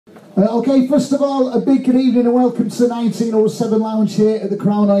Okay, first of all, a big good evening and welcome to the 1907 Lounge here at the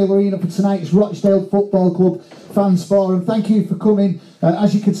Crown Oil Arena for tonight's Rochdale Football Club Fans Forum. Thank you for coming.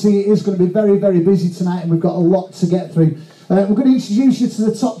 As you can see, it is going to be very, very busy tonight and we've got a lot to get through. We're going to introduce you to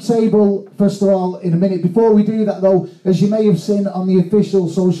the top table, first of all, in a minute. Before we do that, though, as you may have seen on the official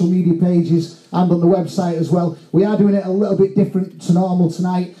social media pages and on the website as well, we are doing it a little bit different to normal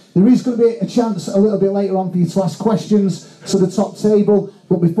tonight. There is going to be a chance a little bit later on for you to ask questions to the top table,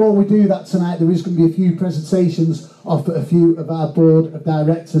 but before we do that tonight, there is going to be a few presentations of a few of our board of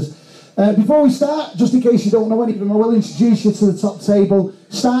directors. Before we start, just in case you don't know any of them, I will introduce you to the top table.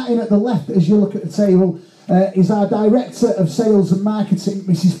 Starting at the left as you look at the table is our Director of Sales and Marketing,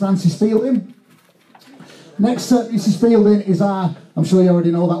 Mrs. Frances Fielding. Next to Mrs. Fielding is our, I'm sure you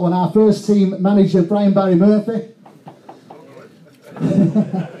already know that one, our first team manager, Brian Barry Murphy.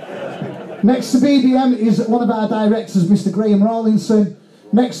 Next to BBM is one of our directors, Mr. Graham Rawlinson.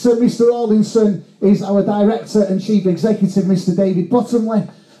 Next to Mr. Rawlinson is our Director and Chief Executive, Mr. David Bottomley.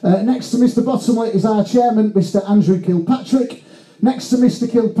 Next to Mr. Bottomley is our Chairman, Mr. Andrew Kilpatrick. Next to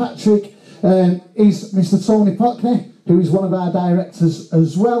Mr. Kilpatrick is Mr. Tony Pockney, who is one of our directors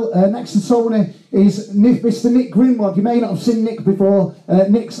as well. Next to Tony is Mr. Nick Grimlod. You may not have seen Nick before.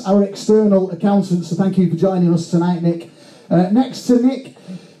 Nick's our external accountant, so thank you for joining us tonight, Nick. Next to Nick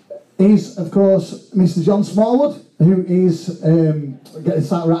is, of course, Mr. John Smallwood, who is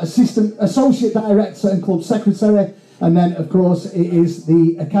Associate Director and Club Secretary. And then, of course, it is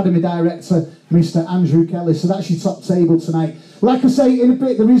the Academy Director, Mr. Andrew Kelly. So that's your top table tonight. Like I say, in a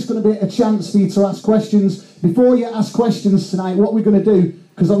bit, there is going to be a chance for you to ask questions. Before you ask questions tonight, what we're going to do,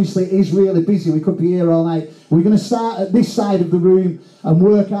 because obviously it is really busy, we could be here all night, we're going to start at this side of the room and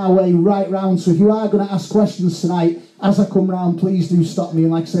work our way right round. So if you are going to ask questions tonight, as I come round, please do stop me.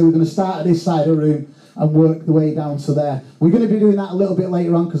 And like I say, we're going to start at this side of the room and work the way down to there. We're going to be doing that a little bit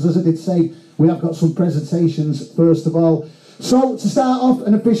later on, because as I did say, we have got some presentations first of all. So to start off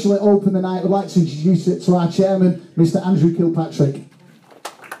and officially open the night, I'd like to introduce it to our chairman, Mr. Andrew Kilpatrick.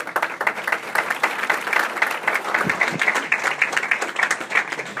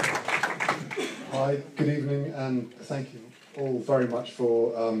 Hi, good evening, and thank you all very much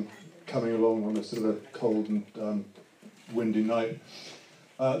for coming along on a sort of a cold and windy night.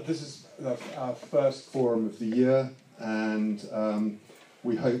 This is our first forum of the year, and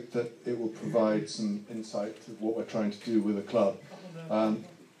we hope that it will provide some insight to what we're trying to do with the club.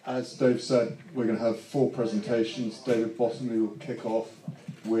 As Dave said, we're going to have 4 presentations. David Bottomley will kick off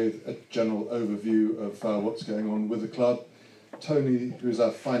with a general overview of what's going on with the club. Tony, who's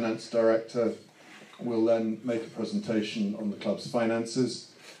our finance director, will then make a presentation on the club's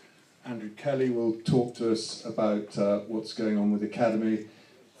finances. Andrew Kelly will talk to us about what's going on with the academy.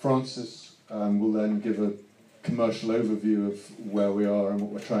 Francis will then give a commercial overview of where we are and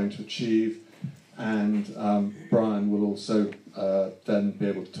what we're trying to achieve, and Brian will also then be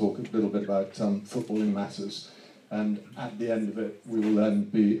able to talk a little bit about footballing matters, and at the end of it we will then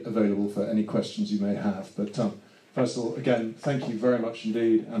be available for any questions you may have. But first of all, again, thank you very much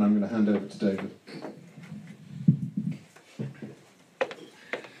indeed, and I'm going to hand over to David.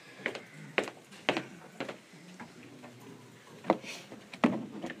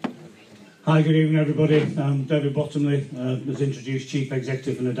 Hi, good evening everybody. David Bottomley, as introduced, Chief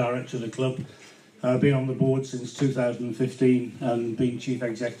Executive and a Director of the club. Been on the board since 2015 and been Chief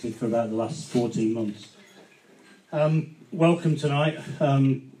Executive for about the last 14 months. Welcome tonight.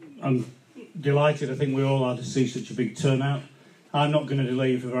 I'm delighted, I think we all are, to see such a big turnout. I'm not going to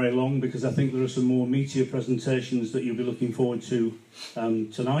delay you for very long because I think there are some more meatier presentations that you'll be looking forward to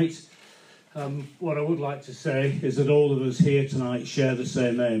tonight. What I would like to say is that all of us here tonight share the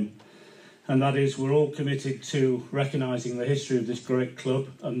same aim. And that is, we're all committed to recognising the history of this great club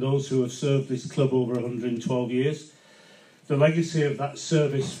and those who have served this club over 112 years. The legacy of that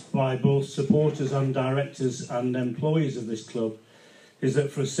service by both supporters and directors and employees of this club is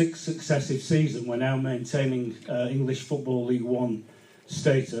that for a 6th successive season we're now maintaining English Football League One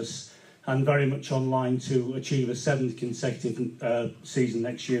status and very much on line to achieve a 7th consecutive season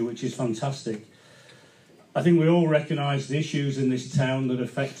next year, which is fantastic. I think we all recognise the issues in this town that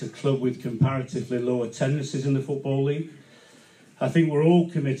affect a club with comparatively low attendances in the Football League. I think we're all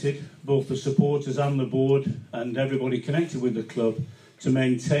committed, both the supporters and the board and everybody connected with the club, to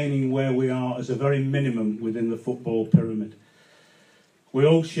maintaining where we are as a very minimum within the football pyramid. We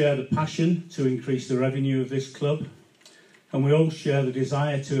all share the passion to increase the revenue of this club, and we all share the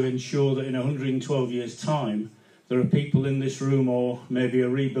desire to ensure that in 112 years' time there are people in this room, or maybe a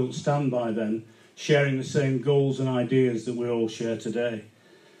rebuilt stand by then, sharing the same goals and ideas that we all share today.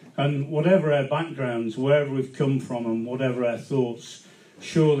 And whatever our backgrounds, wherever we've come from and whatever our thoughts,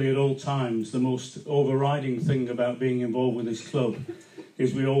 surely at all times the most overriding thing about being involved with this club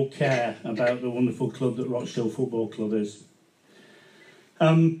is we all care about the wonderful club that Rochdale Football Club is.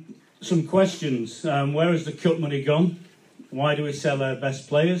 Some questions. Where has the cup money gone? Why do we sell our best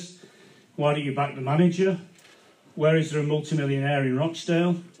players? Why don't you back the manager? Where is there a multimillionaire in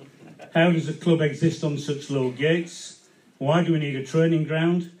Rochdale? How does the club exist on such low gates? Why do we need a training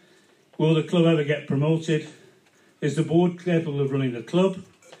ground? Will the club ever get promoted? Is the board capable of running the club?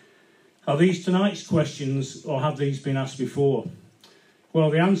 Are these tonight's questions, or have these been asked before? Well,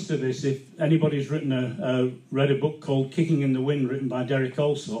 the answer to this, if anybody's read a book called Kicking in the Wind, written by Derek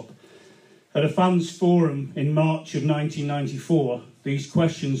Alsop, at a fans forum in March of 1994, these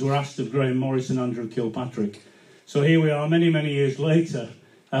questions were asked of Graham Morris and Andrew Kilpatrick. So here we are, many, many years later,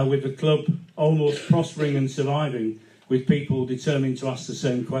 with the club almost prospering and surviving, with people determined to ask the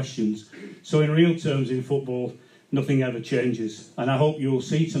same questions. So in real terms in football, nothing ever changes. And I hope you will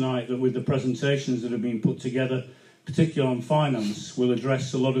see tonight that with the presentations that have been put together, particularly on finance, will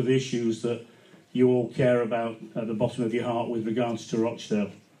address a lot of the issues that you all care about at the bottom of your heart with regards to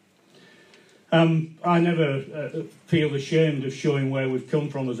Rochdale. I never feel ashamed of showing where we've come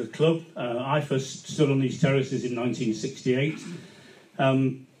from as a club. I first stood on these terraces in 1968.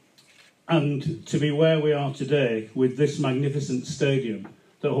 And to be where we are today with this magnificent stadium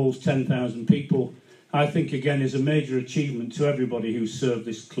that holds 10,000 people, I think again is a major achievement to everybody who's served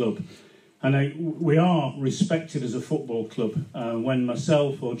this club. And we are respected as a football club. When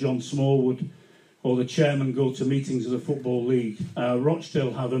myself or John Smallwood or the chairman go to meetings of the Football League,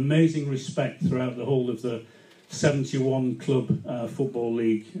 Rochdale have amazing respect throughout the whole of the 71 club Football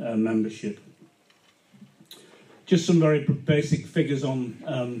League membership. Just some very basic figures on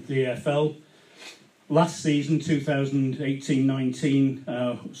the EFL. Last season,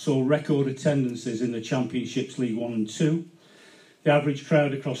 2018-19, saw record attendances in the Championships League 1 and 2. The average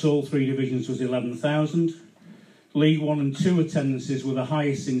crowd across all three divisions was 11,000. League 1 and 2 attendances were the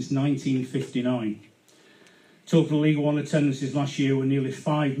highest since 1959. Total League 1 attendances last year were nearly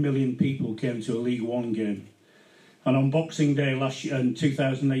 5 million people came to a League 1 game. And on Boxing Day last year, in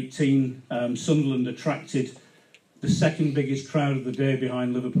 2018, Sunderland attracted the second biggest crowd of the day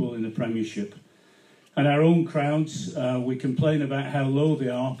behind Liverpool in the Premiership. And our own crowds, we complain about how low they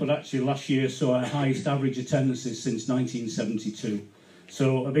are, but actually last year saw our highest average attendances since 1972.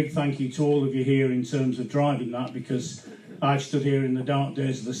 So a big thank you to all of you here in terms of driving that, because I've stood here in the dark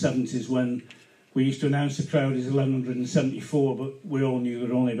days of the 70s when we used to announce the crowd as 1,174, but we all knew there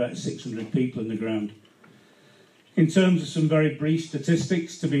were only about 600 people in the ground. In terms of some very brief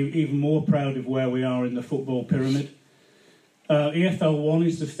statistics, to be even more proud of where we are in the football pyramid, EFL 1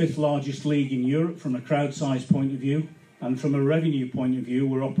 is the 5th largest league in Europe from a crowd size point of view, and from a revenue point of view,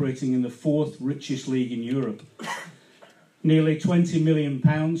 we're operating in the 4th richest league in Europe. Nearly £20 million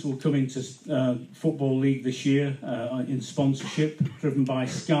will come into Football League this year in sponsorship, driven by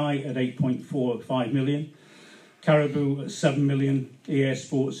Sky at 8.45 million, Caribou at 7 million, EA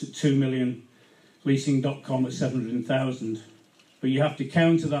Sports at 2 million, Leasing.com at 700,000. But you have to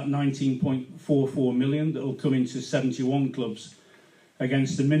counter that 19.44 million that will come into 71 clubs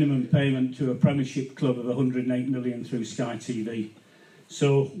against the minimum payment to a Premiership club of 108 million through Sky TV.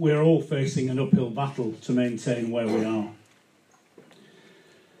 So we're all facing an uphill battle to maintain where we are.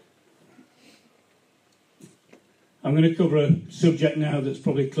 I'm going to cover a subject now that's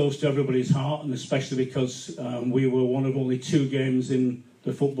probably close to everybody's heart, and especially because we were one of only 2 games in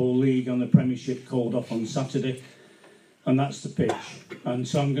the Football League on the Premiership called off on Saturday, and that's the pitch. And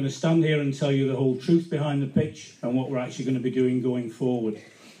so I'm going to stand here and tell you the whole truth behind the pitch and what we're actually going to be doing going forward.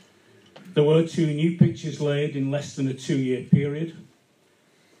 There were 2 new pitches laid in less than a 2-year period.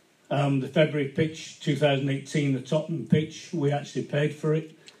 The February pitch, 2018, the Tottenham pitch, we actually paid for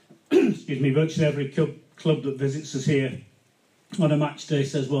it. Excuse me, virtually every club that visits us here on a match day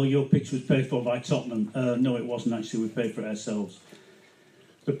says, well, your pitch was paid for by Tottenham. No, it wasn't actually, we paid for it ourselves.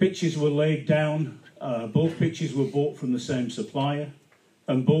 The pitches were laid down, both pitches were bought from the same supplier,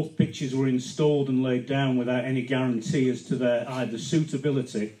 and both pitches were installed and laid down without any guarantee as to their either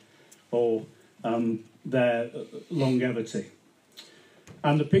suitability or their longevity.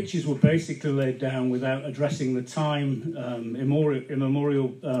 And the pitches were basically laid down without addressing the time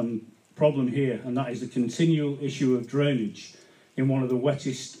immemorial problem here, and that is the continual issue of drainage in one of the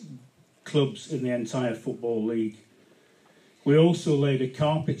wettest clubs in the entire Football League. We also laid a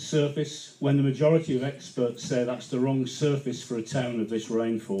carpet surface when the majority of experts say that's the wrong surface for a town of this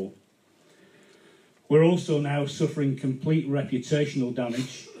rainfall. We're also now suffering complete reputational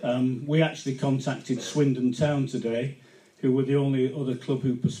damage. We actually contacted Swindon Town today, who were the only other club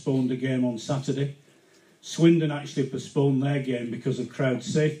who postponed a game on Saturday. Swindon actually postponed their game because of crowd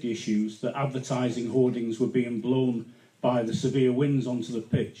safety issues, that advertising hoardings were being blown by the severe winds onto the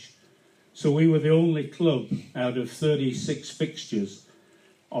pitch. So we were the only club out of 36 fixtures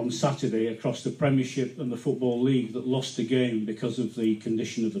on Saturday across the Premiership and the Football League that lost a game because of the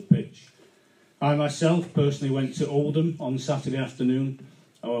condition of the pitch. I myself personally went to Oldham on Saturday afternoon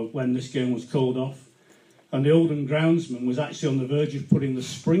when this game was called off, and the Oldham groundsman was actually on the verge of putting the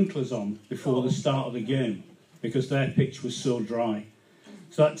sprinklers on before the start of the game because their pitch was so dry.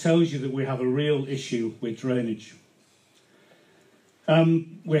 So that tells you that we have a real issue with drainage.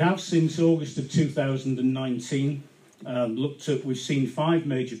 We have since August of 2019 we've seen 5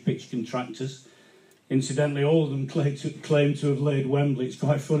 major pitch contractors. Incidentally, all of them claim to have laid Wembley. It's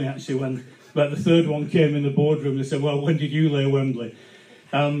quite funny actually when the third one came in the boardroom, they said, well, when did you lay Wembley?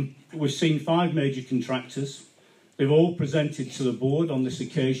 We've seen 5 major contractors. They've all presented to the board on this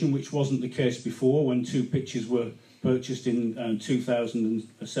occasion, which wasn't the case before when 2 pitches were purchased in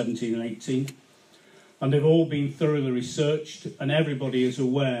 2017 and 18. And they've all been thoroughly researched, and everybody is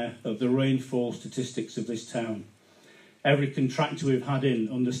aware of the rainfall statistics of this town. Every contractor we've had in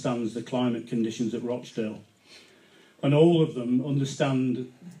understands the climate conditions at Rochdale. And all of them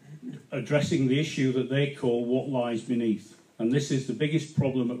understand addressing the issue that they call what lies beneath. And this is the biggest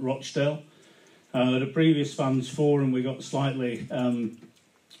problem at Rochdale. At a previous fans forum, we got slightly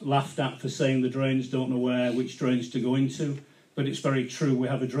laughed at for saying the drains don't know which drains to go into. But it's very true. We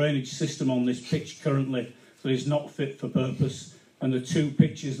have a drainage system on this pitch currently that is not fit for purpose. And the 2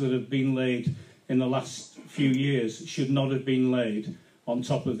 pitches that have been laid in the last few years should not have been laid on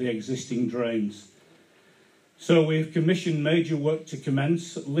top of the existing drains. So we've commissioned major work to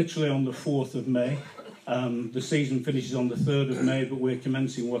commence literally on the 4th of May. The season finishes on the 3rd of May, but we're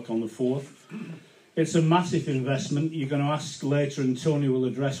commencing work on the 4th. It's a massive investment. You're going to ask later, and Tony will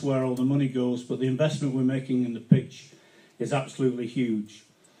address where all the money goes, but the investment we're making in the pitch is absolutely huge.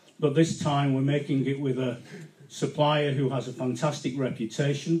 But this time we're making it with a supplier who has a fantastic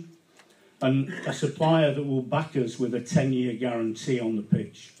reputation and a supplier that will back us with a 10-year guarantee on the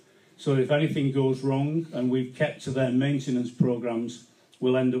pitch. So if anything goes wrong, and we've kept to their maintenance programmes,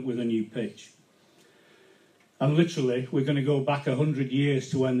 we'll end up with a new pitch. And literally, we're going to go back 100 years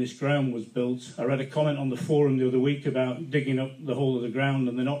to when this ground was built. I read a comment on the forum the other week about digging up the whole of the ground,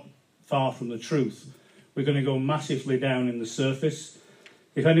 and they're not far from the truth. We're going to go massively down in the surface.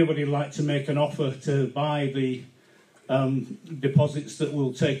 If anybody would like to make an offer to buy the deposits that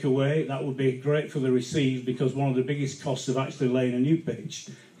we'll take away, that would be great for the receive, because one of the biggest costs of actually laying a new pitch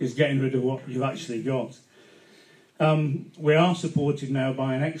is getting rid of what you've actually got. We are supported now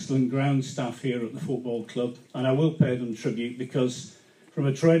by an excellent ground staff here at the football club, and I will pay them tribute, because from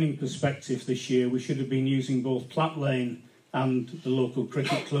a training perspective this year we should have been using both Platt Lane and the local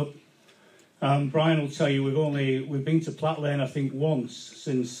cricket club. Brian will tell you we've been to Platt Lane I think once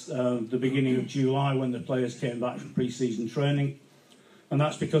since the beginning of July, when the players came back from pre-season training, and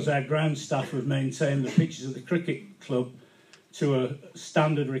that's because our ground staff have maintained the pitches at the cricket club to a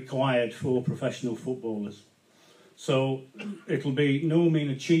standard required for professional footballers. So it'll be no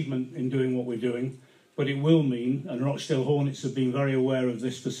mean achievement in doing what we're doing, but it will mean, and Rochdale Hornets have been very aware of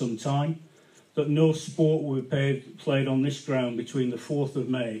this for some time, that no sport will be played on this ground between the 4th of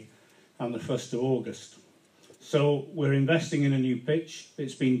May and the 1st of August. So we're investing in a new pitch.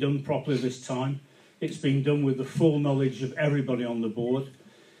 It's been done properly this time. It's been done with the full knowledge of everybody on the board,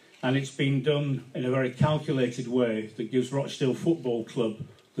 and it's been done in a very calculated way that gives Rochdale Football Club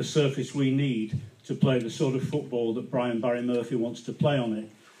the surface we need to play the sort of football that Brian Barry Murphy wants to play on it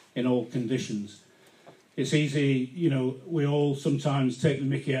in all conditions. It's easy, you know, we all sometimes take the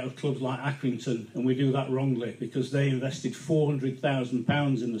mickey out of clubs like Accrington, and we do that wrongly, because they invested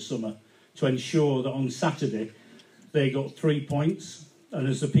 £400,000 in the summer to ensure that on Saturday they got 3 points. And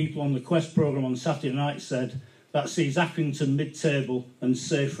as the people on the Quest programme on Saturday night said, that sees Accrington mid-table and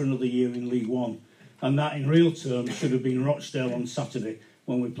safe for another year in League One. And that in real terms should have been Rochdale on Saturday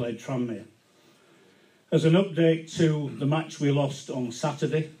when we played Tranmere. As an update to the match we lost on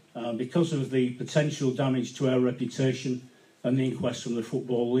Saturday, because of the potential damage to our reputation and the inquest from the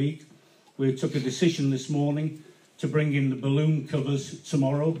Football League, we took a decision this morning to bring in the balloon covers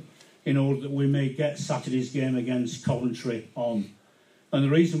tomorrow in order that we may get Saturday's game against Coventry on. And the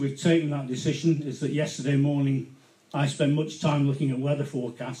reason we've taken that decision is that yesterday morning I spent much time looking at weather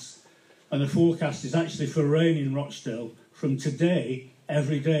forecasts, and the forecast is actually for rain in Rochdale from today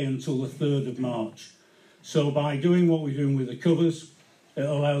every day until the 3rd of March. So by doing what we're doing with the covers,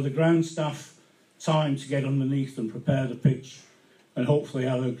 it'll allow the ground staff time to get underneath and prepare the pitch, and hopefully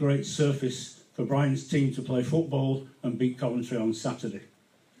have a great surface for Brian's team to play football and beat Coventry on Saturday.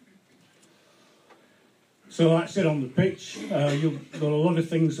 So that's it on the pitch. You've got a lot of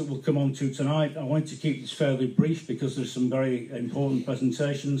things that we'll come on to tonight. I want to keep this fairly brief because there's some very important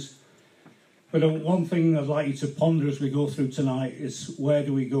presentations. But one thing I'd like you to ponder as we go through tonight is, where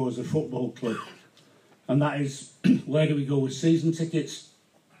do we go as a football club? And that is, where do we go with season tickets?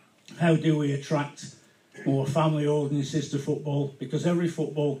 How do we attract more family audiences to football? Because every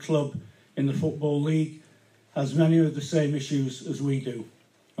football club in the Football League has many of the same issues as we do.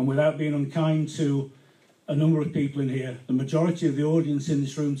 And without being unkind to a number of people in here, the majority of the audience in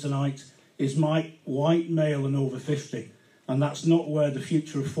this room tonight is white, male and over 50. And that's not where the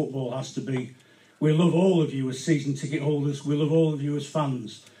future of football has to be. We love all of you as season ticket holders, we love all of you as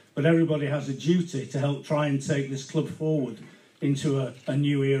fans, but everybody has a duty to help try and take this club forward into a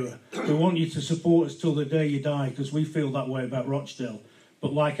new era. We want you to support us till the day you die, because we feel that way about Rochdale.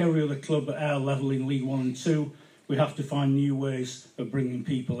 But like every other club at our level in League 1 and 2, we have to find new ways of bringing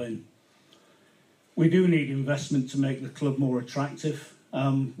people in. We do need investment to make the club more attractive.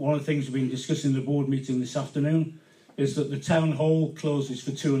 One of the things we've been discussing in the board meeting this afternoon is that the town hall closes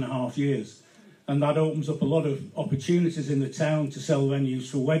for 2.5 years. And that opens up a lot of opportunities in the town to sell venues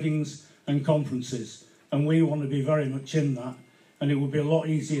for weddings and conferences. And we want to be very much in that. And it would be a lot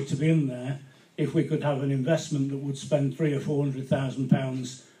easier to be in there if we could have an investment that would spend £300,000 or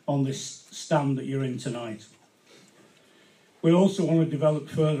 £400,000 on this stand that you're in tonight. We also want to develop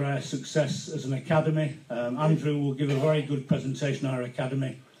further our success as an academy. Andrew will give a very good presentation on our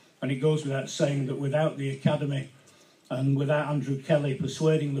academy. And it goes without saying that without the academy, and without Andrew Kelly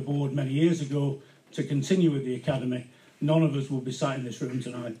persuading the board many years ago to continue with the academy, none of us will be sat in this room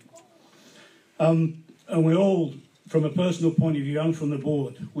tonight. And we all, from a personal point of view and from the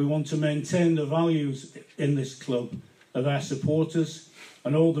board, we want to maintain the values in this club of our supporters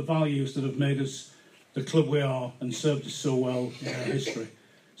and all the values that have made us the club we are and served us so well in our history.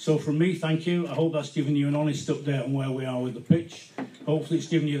 So from me, thank you. I hope that's given you an honest update on where we are with the pitch. Hopefully it's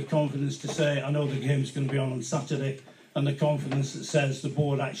given you the confidence to say, I know the game's going to be on Saturday, and the confidence that says the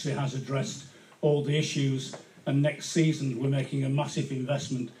board actually has addressed all the issues, and next season we're making a massive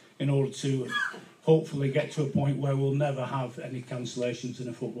investment in order to hopefully get to a point where we'll never have any cancellations in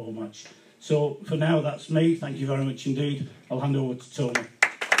a football match. So for now, that's me. Thank you very much indeed. I'll hand over to Tony.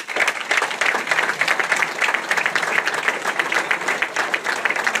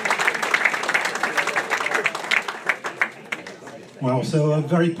 Wow, so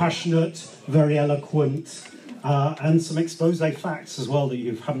very passionate, very eloquent, and some expose facts as well that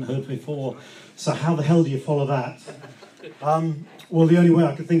you haven't heard before. So how the hell do you follow that? Well, the only way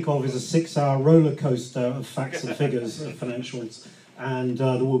I could think of is a 6-hour roller coaster of facts and figures of financials, and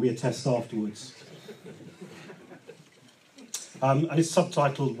there will be a test afterwards. And it's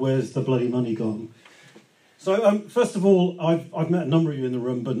subtitled, Where's the Bloody Money Gone? So first of all, I've met a number of you in the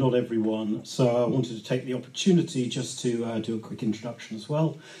room, but not everyone. So I wanted to take the opportunity just to do a quick introduction as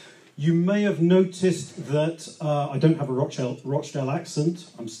well. You may have noticed that I don't have a Rochdale accent.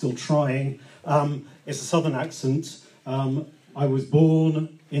 I'm still trying. It's a southern accent. I was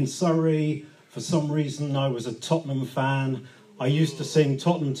born in Surrey. For some reason, I was a Tottenham fan. I used to sing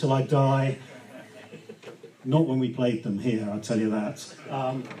Tottenham Till I Die. Not when we played them here, I'll tell you that.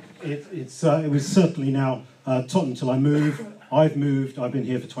 It was certainly now Tottenham Till I Move. I've moved. I've been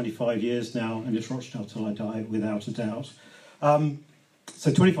here for 25 years now, and it's Rochdale Till I Die, without a doubt.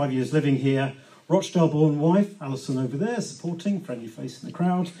 So 25 years living here. Rochdale-born wife, Alison over there, supporting, friendly face in the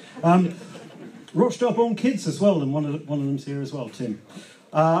crowd. Rochdale-born kids as well, and one of them's here as well, Tim.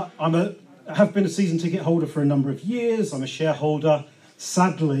 I have been a season ticket holder for a number of years. I'm a shareholder.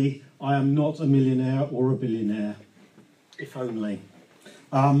 Sadly, I am not a millionaire or a billionaire, if only.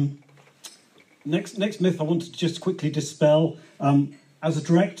 Next myth I wanted to just quickly dispel. As a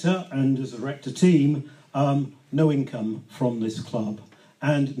director and as a director team, no income from this club,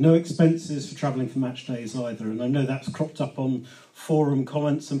 and no expenses for travelling for match days either. And I know that's cropped up on forum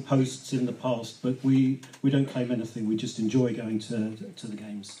comments and posts in the past, but we don't claim anything. We just enjoy going to the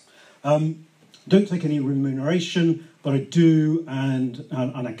games. Don't take any remuneration, but I do, and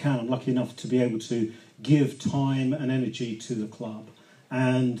I can. I'm lucky enough to be able to give time and energy to the club.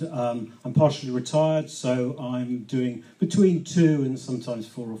 And I'm partially retired, so I'm doing between 2 and sometimes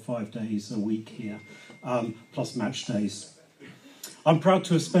 4 or 5 days a week here, plus match days. I'm proud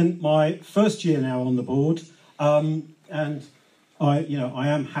to have spent my first year now on the board, and I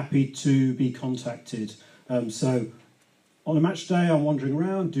am happy to be contacted. So on a match day, I'm wandering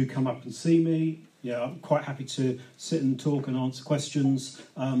around. Do come up and see me. Yeah, I'm quite happy to sit and talk and answer questions,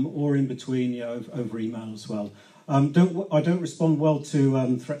 or in between, over email as well. I don't respond well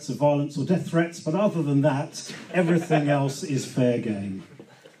to threats of violence or death threats, but other than that, everything else is fair game.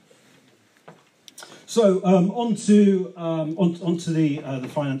 So on to the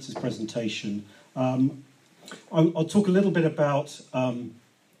finances presentation. I'll talk a little bit about the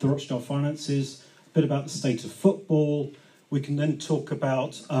Rochdale finances, a bit about the state of football. We can then talk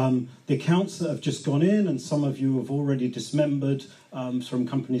about the accounts that have just gone in, and some of you have already dismembered from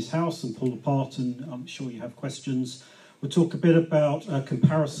Companies House and pulled apart, and I'm sure you have questions. We'll talk a bit about a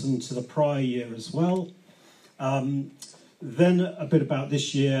comparison to the prior year as well. Then a bit about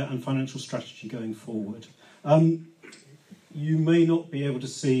this year and financial strategy going forward. You may not be able to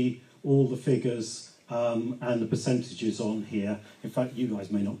see all the figures and the percentages on here. In fact, you guys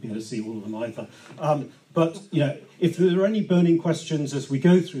may not be able to see all of them either. But you know, if there are any burning questions as we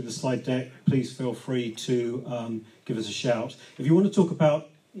go through the slide deck, please feel free to give us a shout. If you want to talk about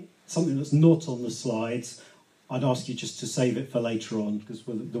something that's not on the slides, I'd ask you just to save it for later on, because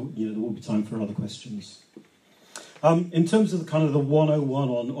there will be time for other questions. In terms of the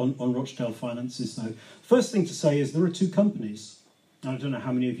 101 on Rochdale finances, though, first thing to say is there are two companies. I don't know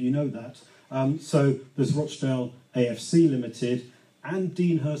how many of you know that. So there's Rochdale AFC Limited and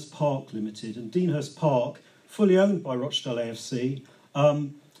Deanhurst Park Limited. And Deanhurst Park, fully owned by Rochdale AFC,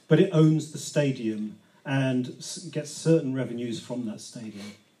 but it owns the stadium and gets certain revenues from that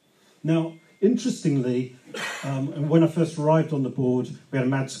stadium. Now, interestingly, when I first arrived on the board, we had a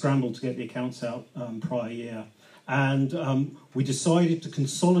mad scramble to get the accounts out prior year. And we decided to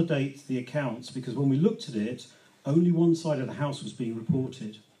consolidate the accounts because when we looked at it, only one side of the house was being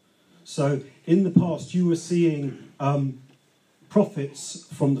reported. So in the past, you were seeing profits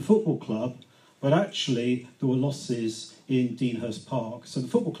from the football club, but actually there were losses in Deanhurst Park. So the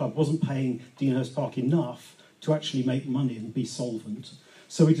football club wasn't paying Deanhurst Park enough to actually make money and be solvent.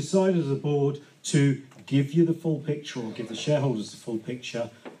 So we decided as a board to give you the full picture, or give the shareholders the full picture,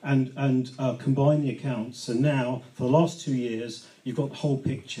 and combine the accounts. So now, for the last 2 years, you've got the whole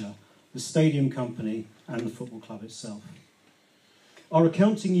picture, the stadium company and the football club itself. Our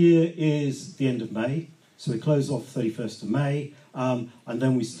accounting year is the end of May, so we close off 31st of May, and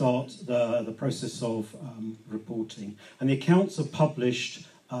then we start the process of reporting. And the accounts are published,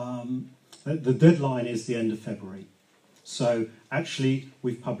 the deadline is the end of February. So actually,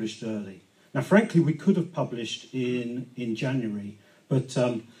 we've published early. Now, frankly, we could have published in January, but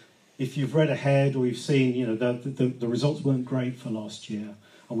if you've read ahead or you've seen, the results weren't great for last year.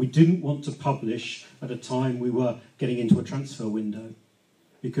 And we didn't want to publish at a time we were getting into a transfer window,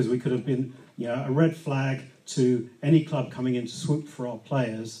 because we could have been a red flag to any club coming in to swoop for our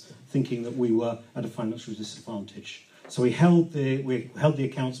players, thinking that we were at a financial disadvantage. So we held the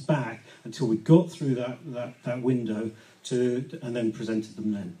accounts back until we got through that window and then presented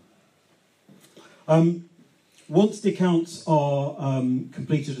them then. Once the accounts are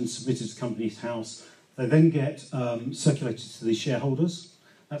completed and submitted to Companies House, they then get circulated to the shareholders.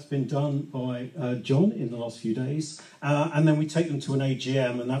 That's been done by John in the last few days. And then we take them to an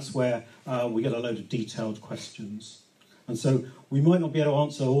AGM, and that's where we get a load of detailed questions. And so we might not be able to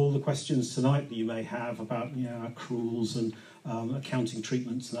answer all the questions tonight that you may have about accruals and accounting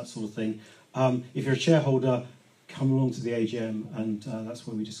treatments and that sort of thing. If you're a shareholder, come along to the AGM, and that's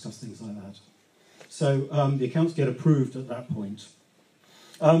where we discuss things like that. So the accounts get approved at that point.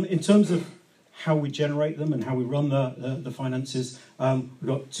 In terms of how we generate them and how we run the finances, we've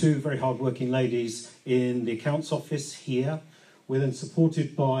got two very hard-working ladies in the accounts office here. We're then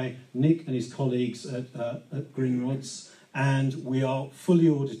supported by Nick and his colleagues at Green Rods, and we are fully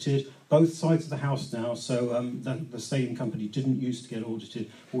audited, both sides of the house now, so the stadium company didn't used to get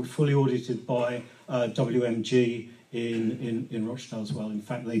audited. We're fully audited by WMG in Rochdale as well. In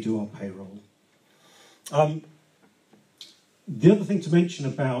fact, they do our payroll. The other thing to mention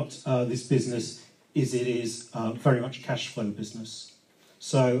about this business is it is very much a cash flow business.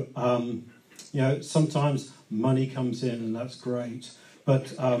 So, sometimes money comes in and that's great,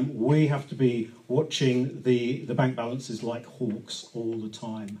 but we have to be watching the bank balances like hawks all the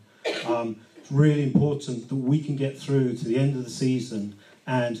time. It's really important that we can get through to the end of the season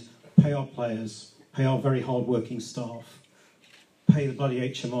and pay our players, pay our very hard-working staff, pay the bloody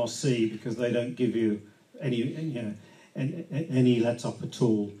HMRC because they don't give you any let up at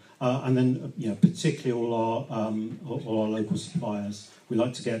all, and then particularly all our local suppliers. We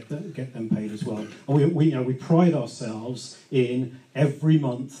like to get them paid as well. And we pride ourselves in every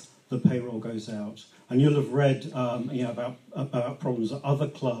month the payroll goes out. And you'll have read about problems at other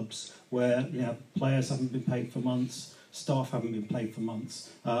clubs where players haven't been paid for months, staff haven't been paid for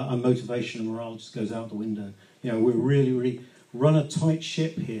months, and motivation and morale just goes out the window. We really run a tight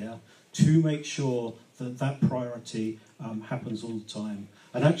ship here to make sure that priority happens all the time.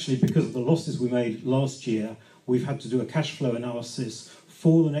 And actually, because of the losses we made last year, we've had to do a cash flow analysis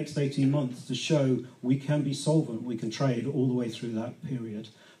for the next 18 months to show we can be solvent, we can trade all the way through that period.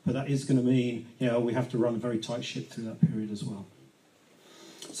 But that is going to mean, we have to run a very tight ship through that period as well.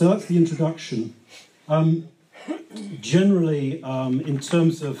 So that's the introduction. Generally, in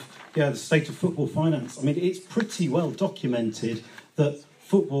terms of the state of football finance, I mean, it's pretty well documented that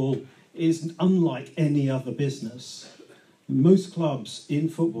football is unlike any other business. Most clubs in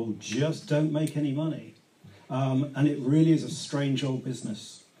football just don't make any money. And it really is a strange old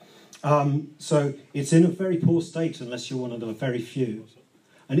business. So it's in a very poor state unless you're one of the very few.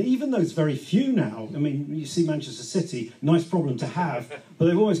 And even those very few now, I mean, you see Manchester City, nice problem to have, but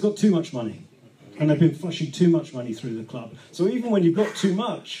they've always got too much money. And they've been flushing too much money through the club. So even when you've got too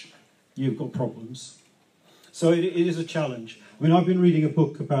much, you've got problems. So it is a challenge. I mean, I've been reading a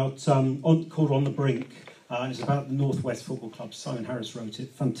book about called On the Brink. It's about the North West Football Club. Simon Harris wrote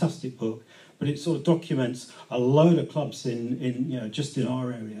it. Fantastic book. But it sort of documents a load of clubs in just in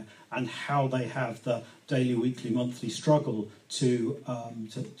our area and how they have the daily, weekly, monthly struggle to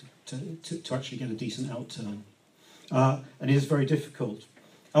actually get a decent outturn. And it is very difficult.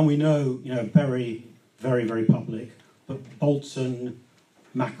 And we know, Bury, very, very public, but Bolton,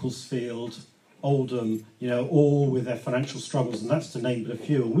 Macclesfield, Oldham, all with their financial struggles, and that's to name but a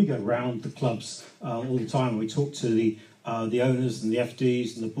few. And we go round the clubs all the time. We talk to the owners and the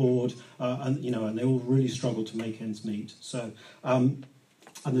FDs and the board, and they all really struggle to make ends meet. So,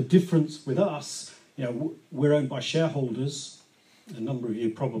 and the difference with us, we're owned by shareholders, a number of you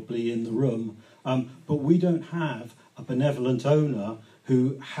probably in the room, but we don't have a benevolent owner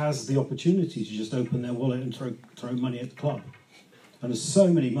who has the opportunity to just open their wallet and throw money at the club. And there's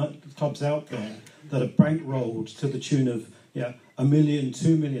so many clubs out there that are bankrolled to the tune of $1 million,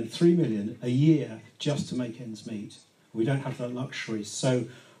 $2 million, $3 million a year just to make ends meet. We don't have that luxury. So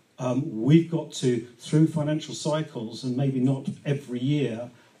we've got to, through financial cycles, and maybe not every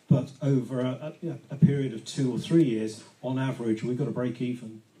year, but over a period of 2 or 3 years, on average, we've got to break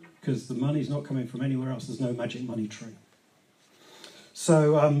even because the money's not coming from anywhere else. There's no magic money tree.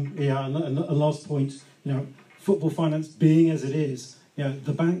 So, and the last point, football finance being as it is,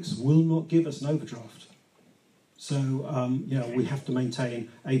 the banks will not give us an overdraft. So, we have to maintain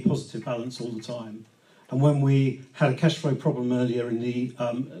a positive balance all the time. And when we had a cash flow problem earlier in the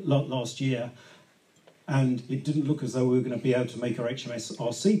last year, and it didn't look as though we were going to be able to make our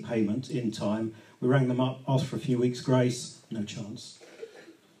HMSRC payment in time, we rang them up, asked for a few weeks' grace, no chance.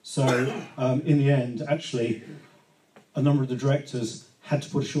 So, in the end, actually, a number of the directors had to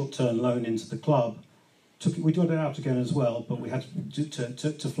put a short-term loan into the club. We got it out again as well, but we had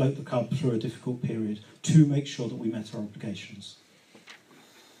to float the club through a difficult period to make sure that we met our obligations.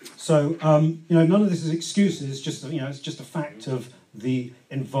 So, none of this is excuses. It's just, it's just a fact of the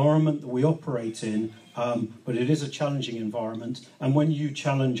environment that we operate in. But it is a challenging environment, and when you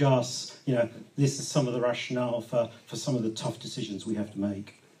challenge us, this is some of the rationale for some of the tough decisions we have to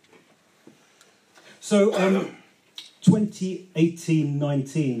make. So,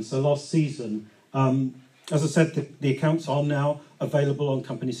 2018-19, so last season. As I said, the accounts are now available on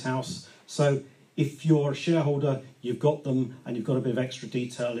Companies House. So if you're a shareholder, you've got them, and you've got a bit of extra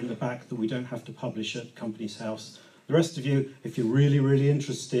detail in the back that we don't have to publish at Companies House. The rest of you, if you're really, really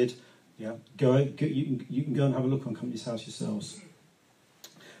interested, you can go and have a look on Companies House yourselves.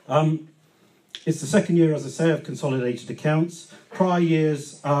 It's the second year, as I say, of consolidated accounts. Prior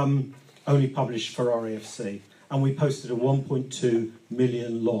years only published for our AFC, and we posted a 1.2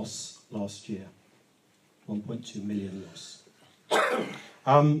 million loss last year. 1.2 million loss.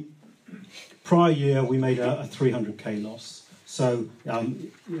 Prior year, we made a 300k loss. So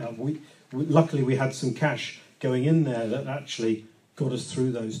luckily we had some cash going in there that actually got us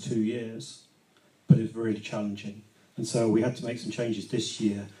through those 2 years, but it was really challenging. And so we had to make some changes this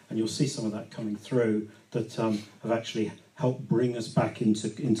year, and you'll see some of that coming through that have actually helped bring us back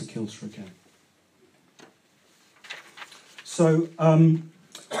into kilter again. So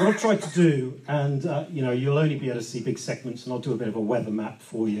what I've tried to do, and you'll only be able to see big segments, and I'll do a bit of a weather map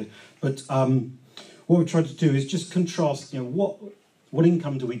for you. But what we've tried to do is just contrast, what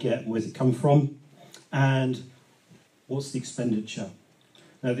income do we get, and where's it come from, and what's the expenditure.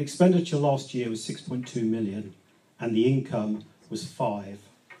 Now, the expenditure last year was 6.2 million, and the income was 5.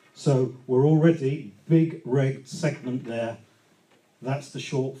 So we're already big red segment there. That's the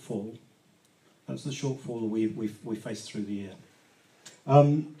shortfall. That's the shortfall that we faced through the year.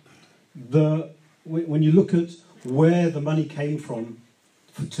 When you look at where the money came from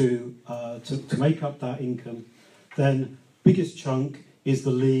to make up that income, then biggest chunk is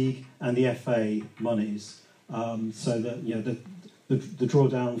the league and the FA monies. So that the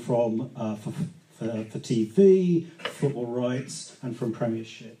drawdown from for for TV, football rights, and from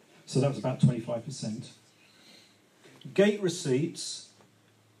Premiership. So that was about 25%. Gate receipts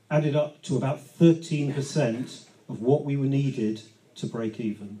added up to about 13% of what we were needed to break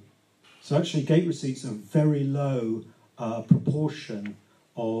even. So actually, gate receipts are a very low proportion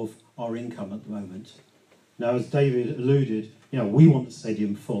of our income at the moment. Now, as David alluded, we want the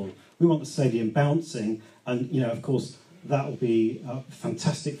stadium full. We want the stadium bouncing, and of course, that will be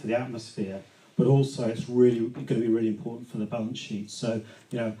fantastic for the atmosphere. But also, it's really going to be really important for the balance sheet. So,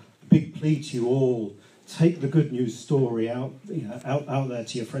 a big plea to you all: take the good news story out there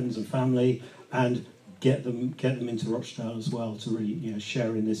to your friends and family, and get them into Rochdale as well to really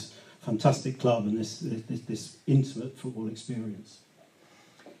share in this fantastic club and this intimate football experience.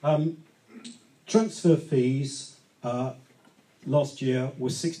 Transfer fees last year were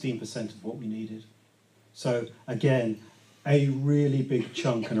 16% of what we needed. So again, a really big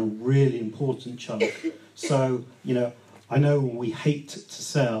chunk and a really important chunk. So I know we hate to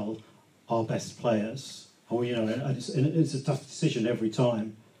sell our best players, and it's a tough decision every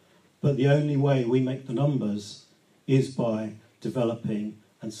time. But the only way we make the numbers is by developing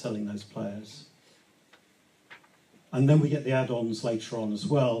and selling those players. And then we get the add-ons later on as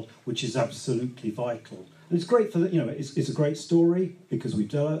well, which is absolutely vital. And it's great for it's a great story because we've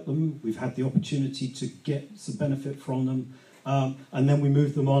developed them, we've had the opportunity to get some benefit from them, and then we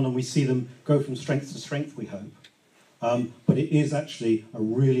move them on and we see them go from strength to strength, we hope. But it is actually a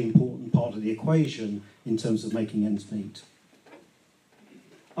really important part of the equation in terms of making ends meet.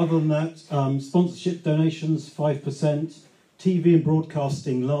 Other than that, sponsorship donations, 5%. TV and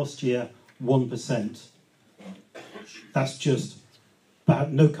broadcasting last year, 1%. That's just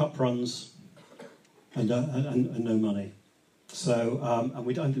bad, no cup runs and no money. So, and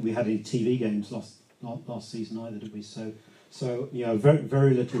we don't think we had any TV games last season either, did we? So very,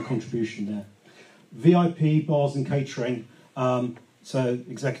 very little contribution there. VIP, bars and catering, so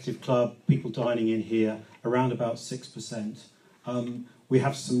executive club, people dining in here, around about 6%. We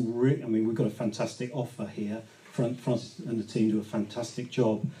have some, we've got a fantastic offer here. Francis and the team do a fantastic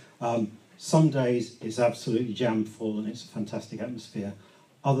job. Some days it's absolutely jam full and it's a fantastic atmosphere.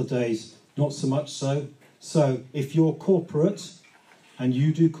 Other days, not so much so. So if you're corporate and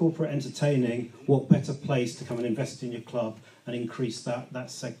you do corporate entertaining, what better place to come and invest in your club and increase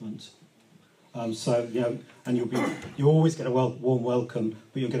that segment? And you always get a warm welcome,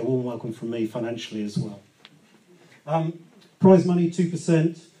 but you'll get a warm welcome from me financially as well. Prize money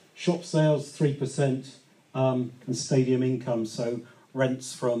 2%, shop sales 3%, and stadium income, so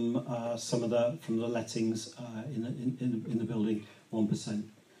rents from some of the lettings in the building 1%.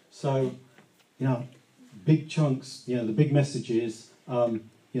 So big chunks. The big message is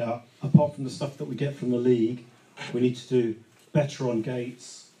apart from the stuff that we get from the league, we need to do better on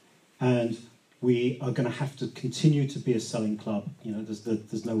gates, and we are going to have to continue to be a selling club.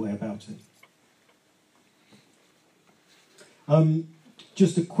 There's no way about it.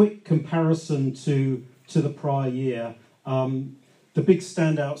 Just a quick comparison to the prior year. The big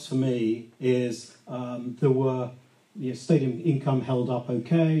standouts for me is there were stadium income held up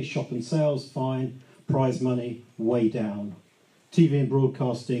okay, shop and sales fine, prize money way down, TV and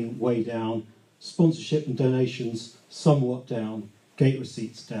broadcasting way down, sponsorship and donations somewhat down, gate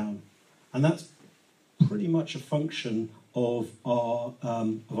receipts down, and that's pretty much a function of our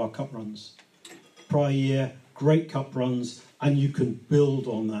cup runs. Prior year, great cup runs, and you can build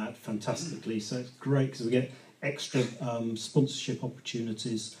on that fantastically. So it's great because we get extra sponsorship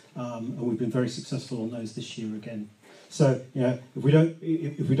opportunities, and we've been very successful on those this year again. So if we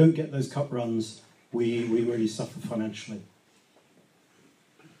don't get those cup runs, we really suffer financially.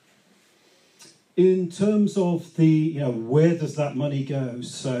 In terms of the where does that money go?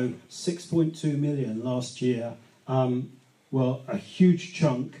 So 6.2 million last year. Well, a huge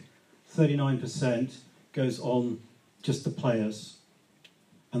chunk, 39%, goes on just the players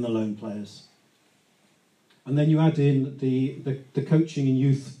and the loan players. And then you add in the coaching and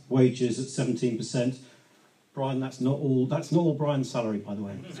youth wages at 17%. Brian, that's not all Brian's salary, by the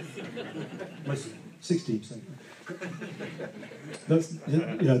way. 16%. That's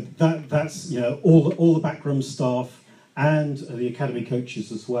all the backroom staff and the academy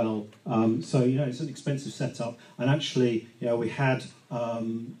coaches as well. So it's an expensive setup. And actually, we had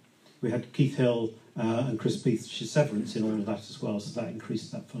Keith Hill and Chris Beach's severance in all of that as well. So that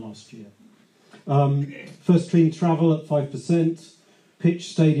increased that for last year. First team travel at 5%, pitch,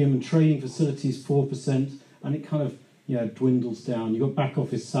 stadium and training facilities 4%, and it kind of dwindles down. You've got back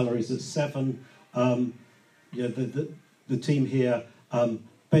office salaries at 7%. The team here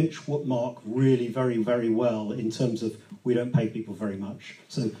benchmark really very well in terms of we don't pay people very much.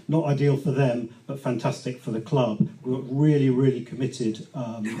 So not ideal for them, but fantastic for the club. We've got really committed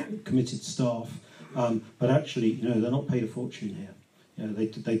staff, but actually, they're not paid a fortune here. They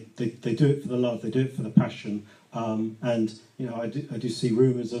do it for the love, they do it for the passion, and I do see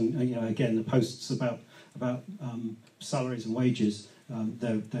rumours and again the posts about salaries and wages.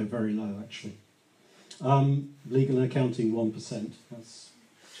 They're very low actually. Legal and accounting 1%.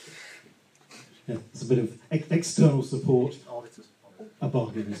 That's a bit of external support. A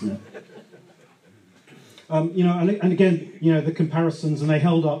bargain, isn't it? And again, the comparisons, and they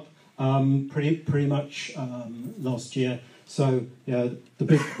held up pretty much last year. So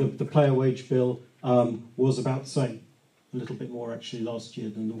the player wage bill was about the same, a little bit more actually last year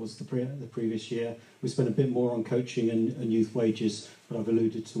than there was the previous year. We spent a bit more on coaching and youth wages, but I've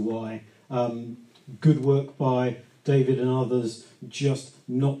alluded to why. Good work by David and others, just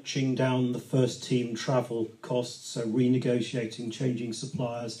notching down the first team travel costs, so renegotiating, changing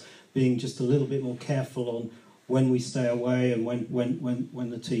suppliers, being just a little bit more careful on when we stay away and when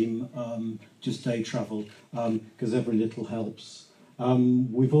the team just day travel, because every little helps.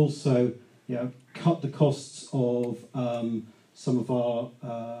 We've also cut the costs of some of our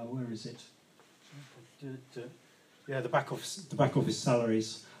where is it? The back office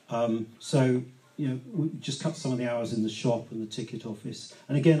salaries. So we just cut some of the hours in the shop and the ticket office.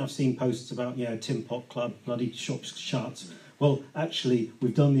 And again, I've seen posts about Tin Pot Club, bloody shops shut. Well, actually,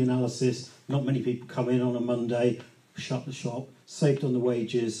 we've done the analysis. Not many people come in on a Monday, shut the shop, saved on the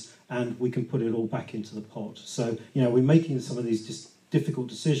wages, and we can put it all back into the pot. So, we're making some of these difficult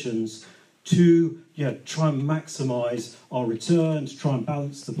decisions to try and maximise our returns, try and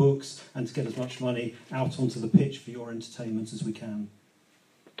balance the books, and to get as much money out onto the pitch for your entertainment as we can.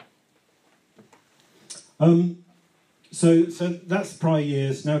 So that's prior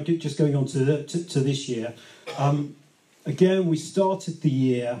years. Now, just going on to this year. Again, we started the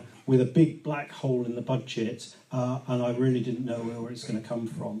year with a big black hole in the budget, and I really didn't know where it's going to come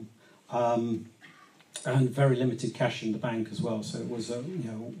from, and very limited cash in the bank as well. So it was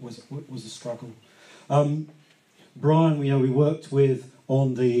a struggle. Brian, we worked with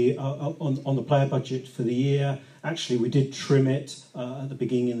on the player budget for the year. Actually, we did trim it at the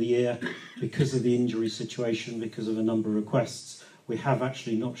beginning of the year because of the injury situation, because of a number of requests. We have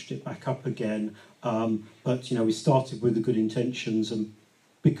actually notched it back up again, but we started with the good intentions, and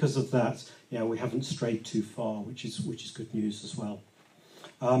because of that, we haven't strayed too far, which is good news as well.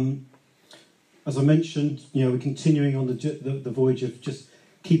 As I mentioned, we're continuing on the voyage of just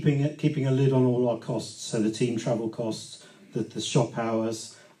keeping a lid on all our costs. So the team travel costs, the shop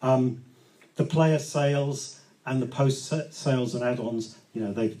hours, the player sales, and the post sales and add-ons.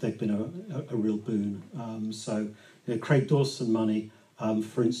 They've been a real boon. So Craig Dawson money,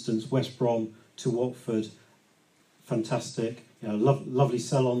 for instance, West Brom to Watford, fantastic. Lovely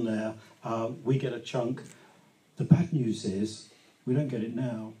sell on there. We get a chunk. The bad news is we don't get it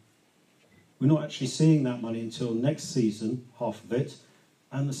now. We're not actually seeing that money until next season, half of it,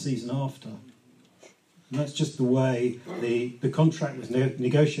 and the season after. And that's just the way the contract was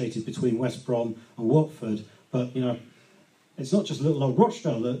negotiated between West Brom and Watford. But it's not just little old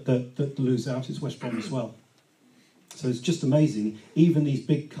Rochdale that lose out; it's West Brom as well. So it's just amazing. Even these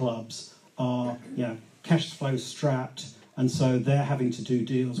big clubs are cash flow strapped, and so they're having to do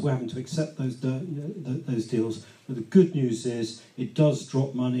deals. We're having to accept those deals. But the good news is it does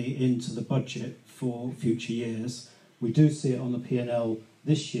drop money into the budget for future years. We do see it on the P&L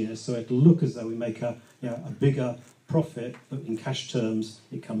this year, so it'll look as though we make a bigger profit, but in cash terms,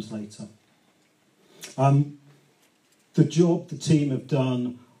 it comes later. The job the team have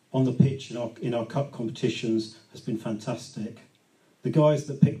done on the pitch in our cup competitions has been fantastic. The guys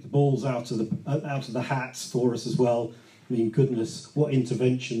that picked the balls out of the hats for us as well. I mean, goodness, what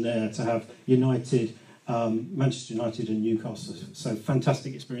intervention there to have United, Manchester United and Newcastle. So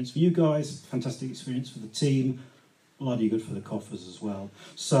fantastic experience for you guys, fantastic experience for the team, bloody good for the coffers as well.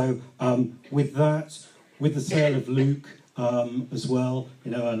 So with that, with the sale of Luke as well,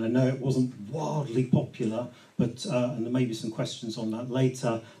 and I know it wasn't wildly popular, but and there may be some questions on that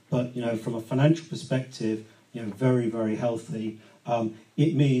later, but from a financial perspective, very, very healthy.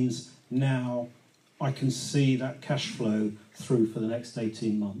 It means now I can see that cash flow through for the next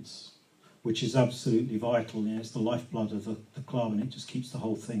 18 months, which is absolutely vital. It's the lifeblood of the club, and it just keeps the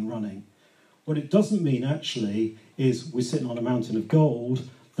whole thing running. What it doesn't mean, actually, is we're sitting on a mountain of gold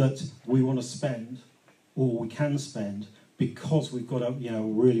that we want to spend, or we can spend, because we've got to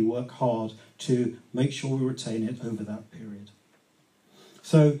really work hard to make sure we retain it over that period.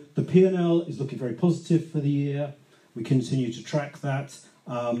 So the P&L is looking very positive for the year. We continue to track that.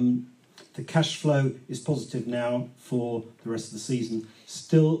 The cash flow is positive now for the rest of the season,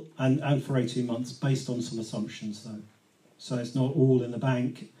 still, and for 18 months, based on some assumptions though. So it's not all in the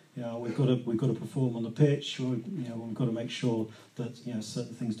bank. You know, we've got to perform on the pitch. We've got to make sure that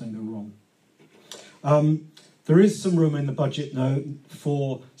certain things don't go wrong. There is some room in the budget note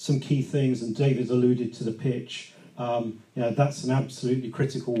for some key things, and David alluded to the pitch. That's an absolutely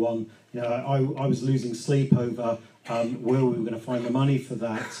critical one. I was losing sleep over where we were going to find the money for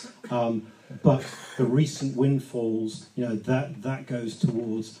that. But the recent windfalls, that goes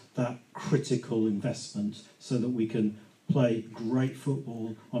towards that critical investment so that we can play great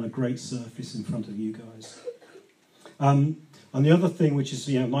football on a great surface in front of you guys. And the other thing, which is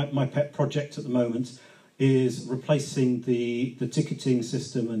my pet project at the moment, is replacing the ticketing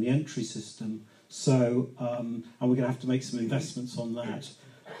system and the entry system. So, and we're going to have to make some investments on that.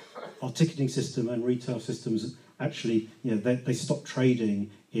 Our ticketing system and retail systems actually, they stopped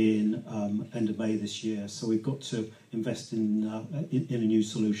trading in end of May this year. So we've got to invest in a new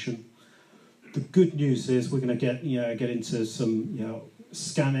solution. The good news is we're going to get into some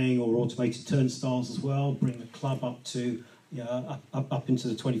scanning or automated turnstiles as well. Bring the club up to up into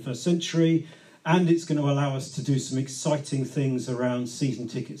the 21st century. And it's going to allow us to do some exciting things around season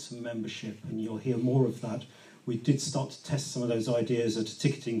tickets and membership, and you'll hear more of that. We did start to test some of those ideas at a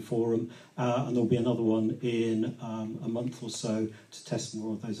ticketing forum, and there'll be another one in a month or so to test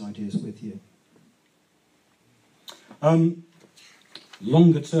more of those ideas with you.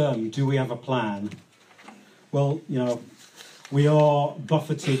 Longer term, do we have a plan? Well, we are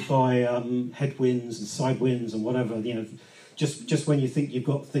buffeted by headwinds and side winds and whatever. Just when you think you've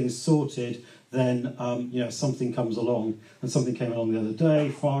got things sorted, then something comes along, and something came along the other day.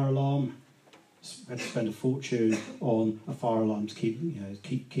 Fire alarm. We had to spend a fortune on a fire alarm to keep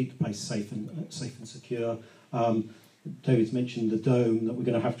the place safe and secure. David's mentioned the dome that we're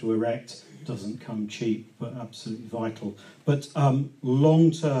going to have to erect. Doesn't come cheap, but absolutely vital. But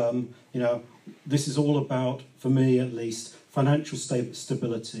long term, this is all about, for me at least, financial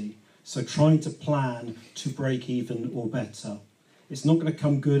stability. So trying to plan to break even or better. It's not going to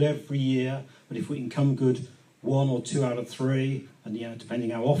come good every year, but if we can come good 1 or 2 out of 3, and depending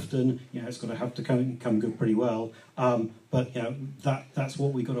how often, it's got to have to come good pretty well. But that's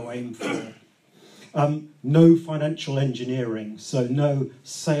what we've got to aim for. No financial engineering, so no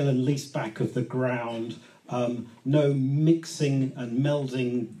sale and lease back of the ground. No mixing and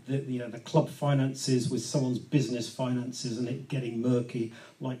melding the club finances with someone's business finances and it getting murky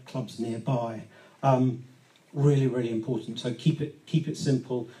like clubs nearby. Really, really important. So keep it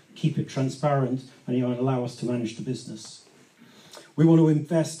simple, keep it transparent, and allow us to manage the business. We want to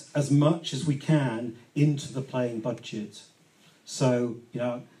invest as much as we can into the playing budget. So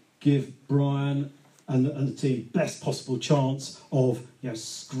give Brian and the team best possible chance of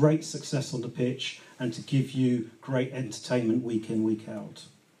great success on the pitch, and to give you great entertainment week in, week out.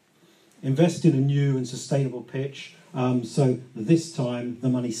 Invest in a new and sustainable pitch, so this time the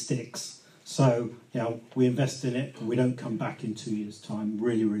money sticks. So we invest in it and we don't come back in 2 years' time.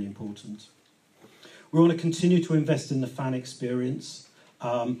 Really, really important. We want to continue to invest in the fan experience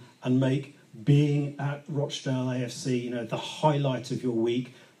and make being at Rochdale AFC, the highlight of your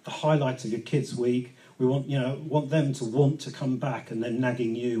week, the highlight of your kids' week. We want them to want to come back, and then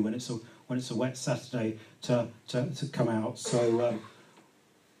nagging you when it's a wet Saturday to come out. So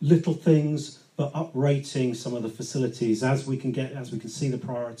little things, but uprating some of the facilities as we can see the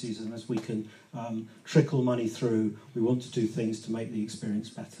priorities, and as we can trickle money through. We want to do things to make the experience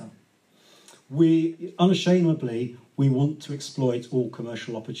better. We unashamedly want to exploit all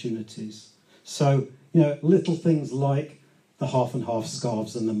commercial opportunities. So little things like the half and half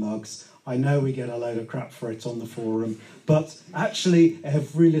scarves and the mugs. I know we get a load of crap for it on the forum, but actually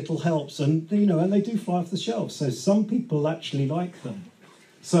every little helps, and and they do fly off the shelves. So some people actually like them.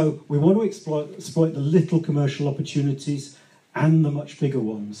 So we want to exploit the little commercial opportunities and the much bigger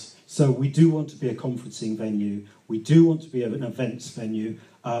ones. So we do want to be a conferencing venue. We do want to be an events venue,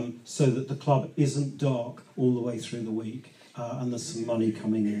 so that the club isn't dark all the way through the week, and there's some money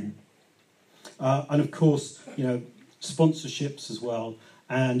coming in. And of course, sponsorships as well.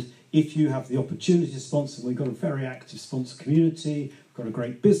 And if you have the opportunity to sponsor, we've got a very active sponsor community. We've got a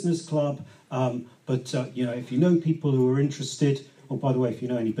great business club. But if you know people who are interested, or by the way, if you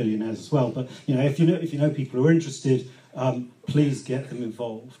know any billionaires as well, but if you know people who are interested, please get them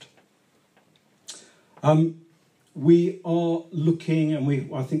involved. We are looking,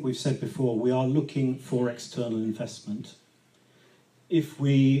 and I think we've said before, we are looking for external investment. If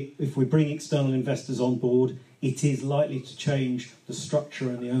we bring external investors on board, it is likely to change the structure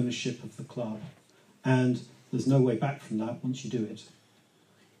and the ownership of the club, and there's no way back from that once you do it.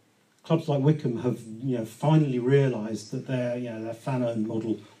 clubs like Wycombe have finally realised that their fan-owned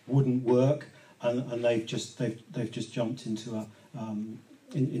model wouldn't work, and they've just jumped into an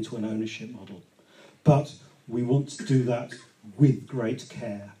ownership model. But we want to do that with great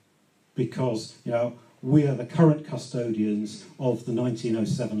care, because we are the current custodians of the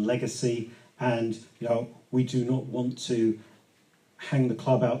 1907 legacy, and we do not want to hang the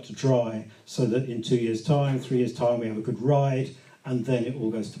club out to dry so that in 2 years' time, 3 years' time, we have a good ride and then it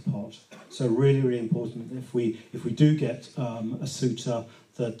all goes to pot. So really, really important if we do get a suitor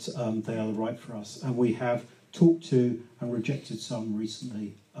that they are right for us. And we have talked to and rejected some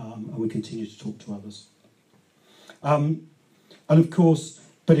recently, and we continue to talk to others. And of course,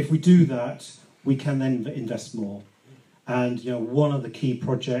 but if we do that, we can then invest more. And one of the key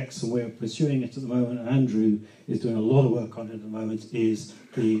projects, and we're pursuing it at the moment, and Andrew is doing a lot of work on it at the moment, is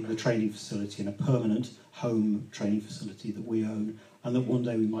the training facility, and a permanent home training facility that we own, and that one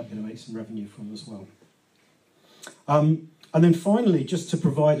day we might be able to make some revenue from as well. And then finally, just to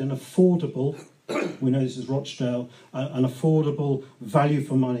provide an affordable, we know this is Rochdale, an affordable value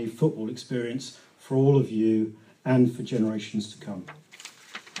for money football experience for all of you and for generations to come.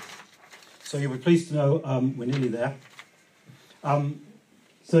 So you'll be pleased to know we're nearly there.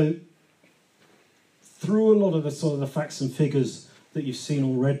 So through a lot of the sort of the facts and figures that you've seen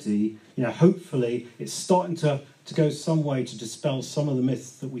already, hopefully it's starting to go some way to dispel some of the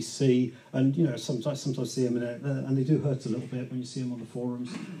myths that we see, and sometimes see them and they do hurt a little bit when you see them on the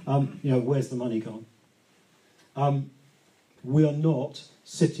forums. Where's the money gone? We are not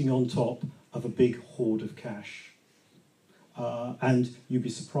sitting on top of a big hoard of cash. And you'd be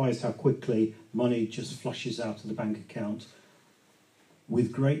surprised how quickly money just flushes out of the bank account.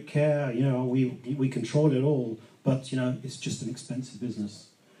 With great care, we control it all, but it's just an expensive business.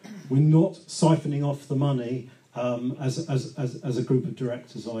 We're not siphoning off the money as a group of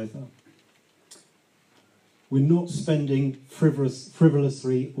directors either. We're not spending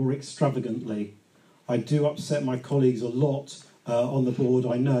frivolously or extravagantly. I do upset my colleagues a lot on the board,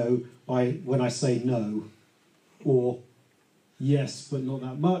 I know, when I say no, or yes, but not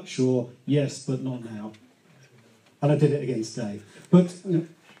that much, or yes, but not now. And I did it again today. But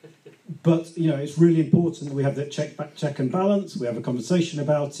it's really important that we have that check and balance. We have a conversation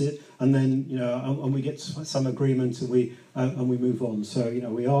about it, and then and we get some agreement, and we move on. So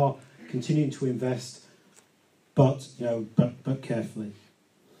we are continuing to invest, but carefully.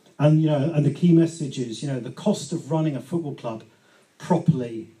 And and the key message is the cost of running a football club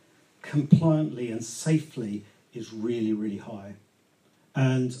properly, compliantly, and safely is really, really high.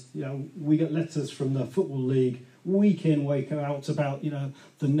 And we get letters from the Football League week in, week out about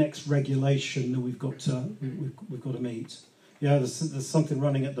the next regulation that we've got to meet. There's something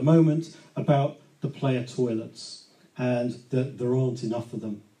running at the moment about the player toilets, and that there aren't enough of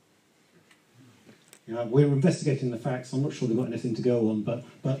them. We're investigating the facts. I'm not sure they've got anything to go on, but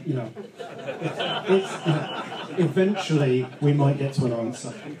eventually we might get to an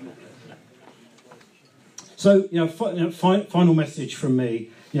answer. So, final message from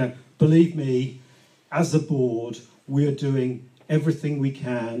me. Believe me, as a board, we are doing everything we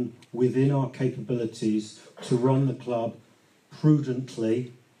can within our capabilities to run the club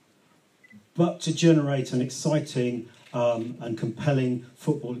prudently, but to generate an exciting and compelling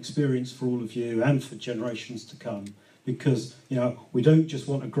football experience for all of you and for generations to come. Because we don't just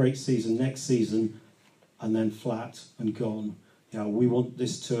want a great season next season and then flat and gone. We want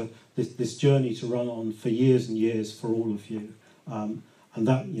this journey to run on for years and years for all of you, and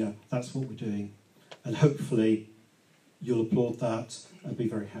that's what we're doing, and hopefully you'll applaud that and be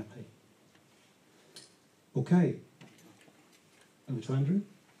very happy. Okay, over to Andrew.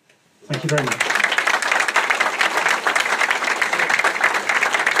 Thank you very much.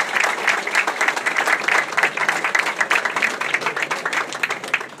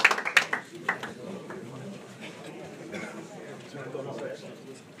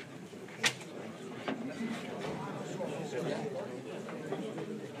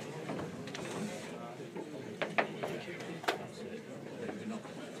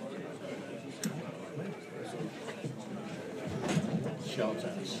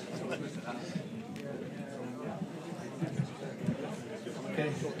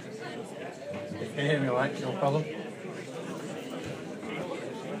 Okay. Can you hear me all right? No problem.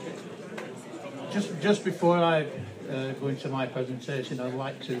 Just before I go into my presentation, I'd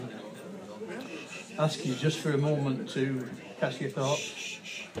like to ask you just for a moment to cast your thoughts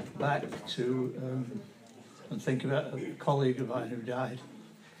back to and think about a colleague of mine who died.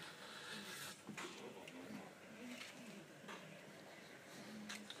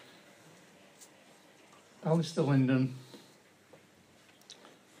 Alistair Linden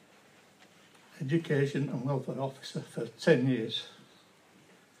Education and Welfare Officer for 10 years.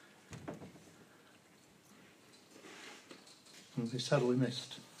 And will be sadly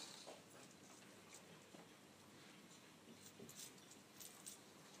missed.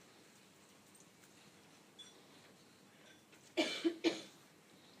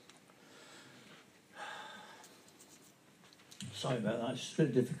 Sorry about that, it's very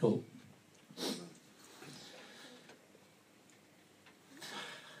difficult.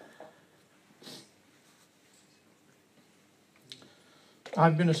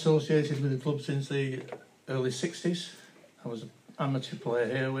 I've been associated with the club since the early 60s. I was an amateur player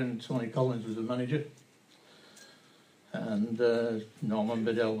here when Tony Collins was the manager. And Norman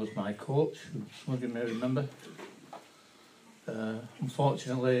Bedell was my coach, who some of you may remember.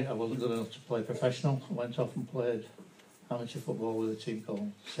 Unfortunately, I wasn't good enough to play professional. I went off and played amateur football with a team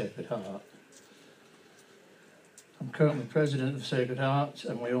called Sacred Heart. I'm currently president of Sacred Heart,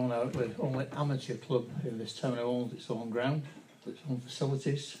 and we're the only amateur club in this town who owns its own ground, its own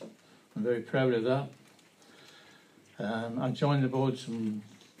facilities. I'm very proud of that. I joined the board some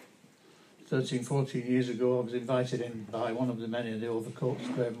 13, 14 years ago. I was invited in by one of the men in the overcoats,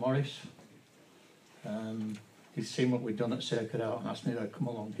 Graham Morris. He'd seen what we'd done at Sacred Heart and asked me to come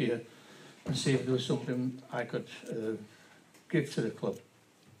along here and see if there was something I could give to the club.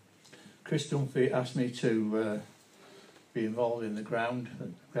 Chris Dunphy asked me to be involved in the ground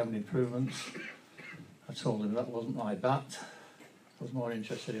improvements. I told him that wasn't my bat. I was more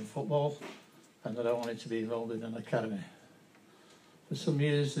interested in football and that I wanted to be involved in an academy. For some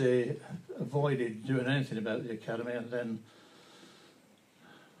years they avoided doing anything about the academy, and then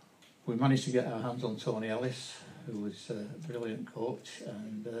we managed to get our hands on Tony Ellis, who was a brilliant coach,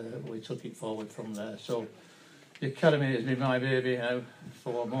 and we took it forward from there. So the academy has been my baby now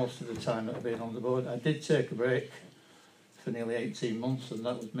for most of the time that I've been on the board. I did take a break for nearly 18 months, and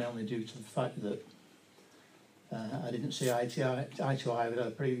that was mainly due to the fact that I didn't see eye to eye with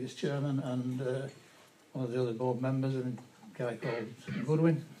our previous chairman and one of the other board members, a guy called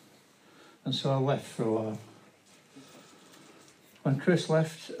Goodwin. And so I left for a while. When Chris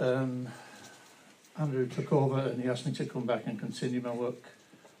left, Andrew took over and he asked me to come back and continue my work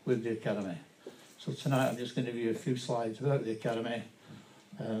with the academy. So tonight I'm just going to give you a few slides about the academy.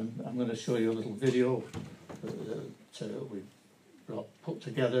 I'm going to show you a little video that we put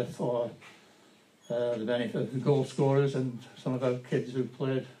together for the benefit of the goal scorers and some of our kids who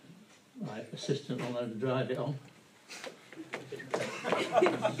played. My assistant will now drive it on.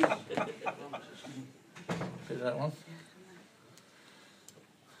 See that one?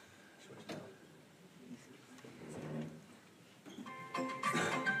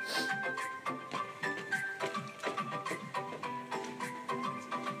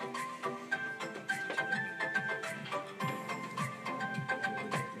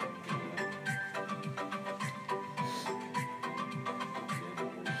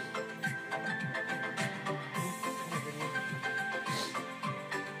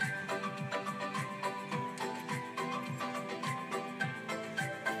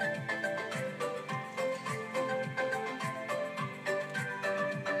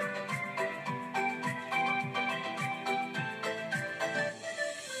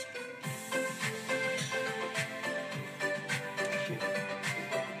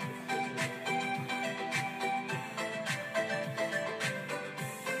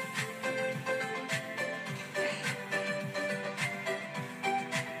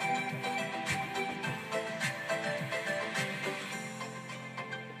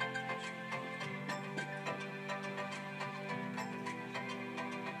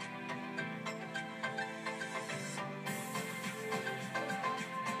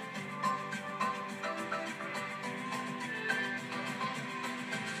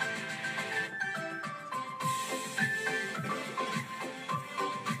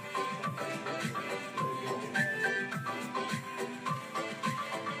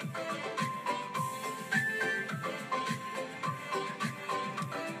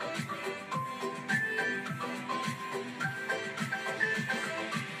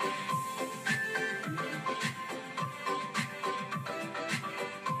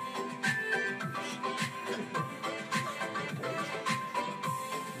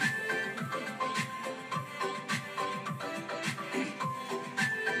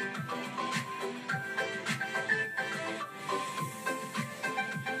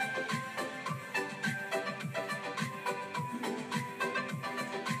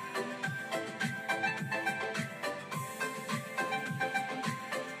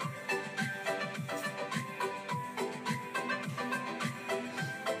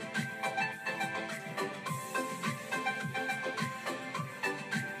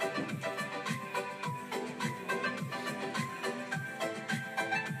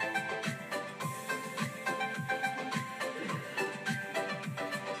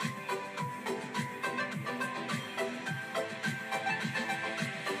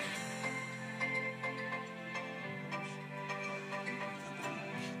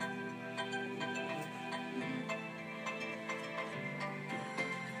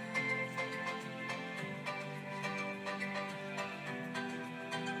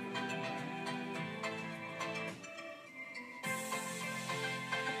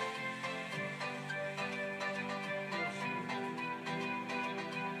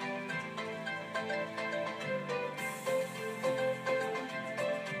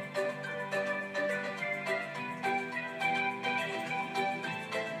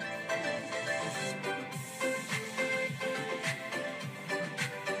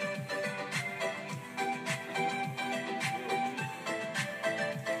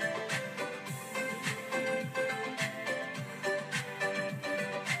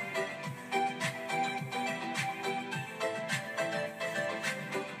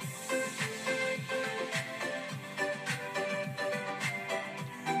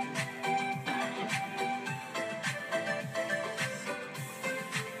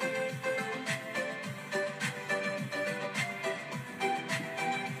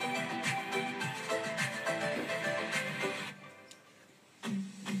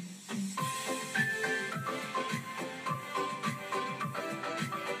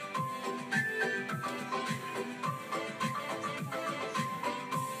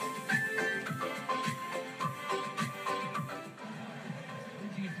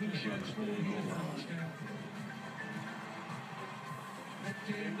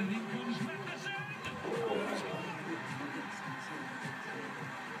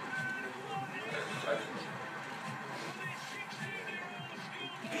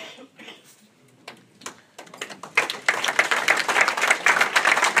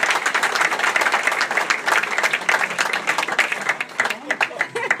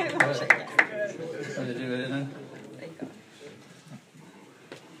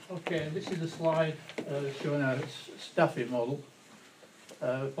 Okay, this is a slide showing our staffing model.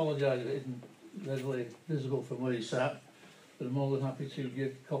 I apologise if it isn't readily visible from where you sat, but I'm more than happy to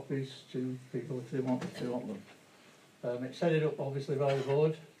give copies to people if they want them. It's headed up obviously by the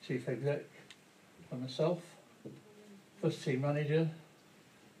board, chief exec, and myself, first team manager,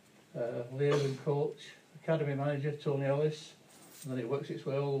 liaison coach, academy manager Tony Ellis, and then it works its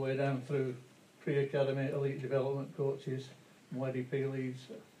way all the way down through pre-academy, elite development coaches, YDP leads,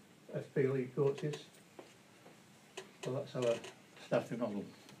 FP league coaches. So that's our staffing model.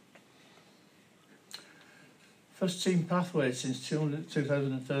 First team pathway since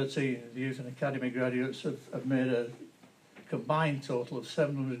 2013, the youth and academy graduates have made a combined total of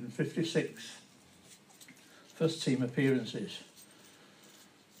 756 first team appearances.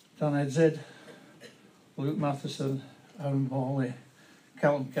 Dan Edzed, Luke Matheson, Aaron Morley,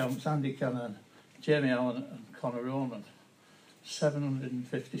 Callum Camps, Andy Cannon, Jamie Allen and Conor Roman.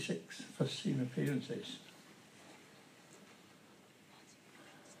 756 first team appearances.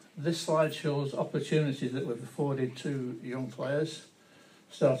 This slide shows opportunities that we've afforded to young players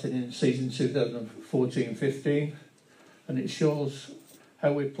starting in season 2014-15, and it shows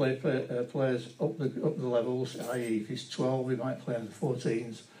how we play players up the levels, i.e. if he's 12 we might play in the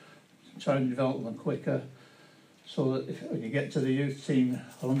 14s, try and develop them quicker, so that when you get to the youth team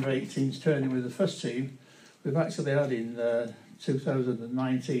or under 18s training with the first team, we've actually had in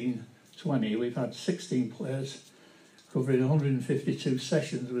 2019-20 we've had 16 players covering 152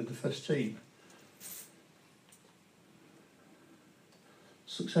 sessions with the first team.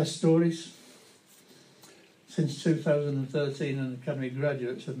 Success stories. Since 2013, an academy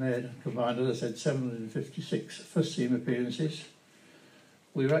graduates have made combined, as I said, 756 first team appearances.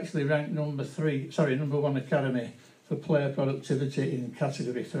 We were actually ranked number one academy for player productivity in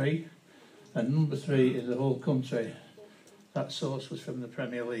category 3, and number 3 in the whole country. That source was from the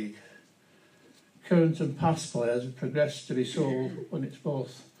Premier League. Current and past players have progressed to be sold when it's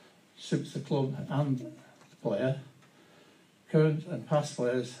both suits the club and the player. Current and past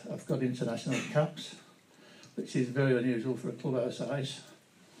players have got international caps, which is very unusual for a club our size.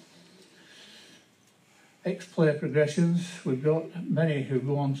 Ex-player progressions, we've got many who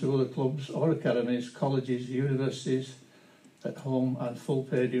go on to other clubs or academies, colleges, universities at home and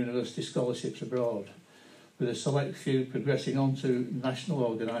full-paid university scholarships abroad, with a select few progressing on to national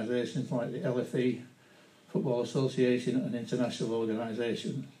organisations like the LFE, Football Association and international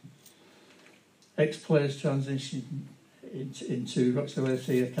organisations. Ex-players transition into Rochdale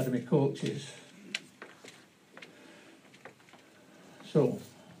AFC academy coaches. So,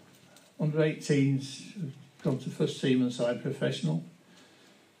 under 18s gone to first team and side professional.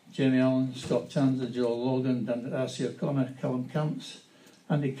 Jamie Allen, Scott Tanzer, Joe Logan, Darcy O'Connor, Callum Camps,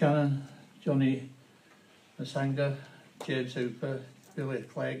 Andy Cannon, Johnny Masanga, James Hooper, Billy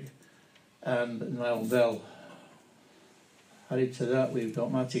Clegg and Niall Bell. Added to that we've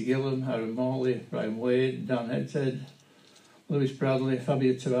got Matty Gillam, Aaron Morley, Brian Wade, Dan Headhead, Lewis Bradley,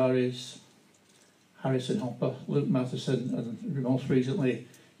 Fabio Tavares, Harrison Hopper, Luke Matheson and most recently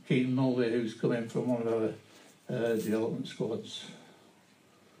Keaton Mulvey, who's come in from one of our development squads.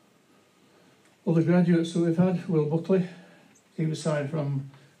 Other graduates that we've had, Will Buckley, he was signed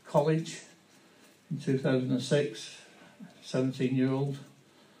from college in 2006, 17-year-old.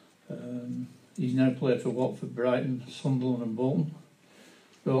 He's now played for Watford, Brighton, Sunderland and Bolton.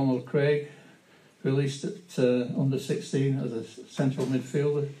 Ronald Craig, released at under 16 as a central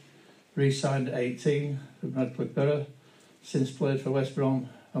midfielder, re-signed at 18 from Radcliffe Borough, since played for West Brom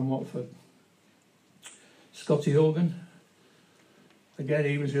and Watford. Scotty Hogan, again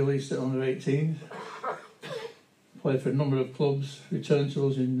he was released at under 18, played for a number of clubs, returned to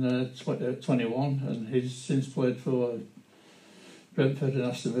us in 21 and he's since played for Brentford and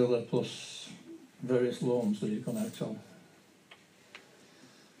Aston Villa plus various loans that he's gone out on.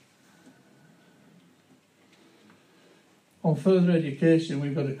 On further education,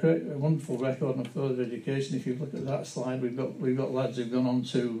 we've got a wonderful record on further education. If you look at that slide, we've got lads who've gone on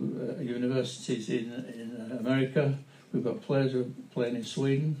to universities in America. We've got players who are playing in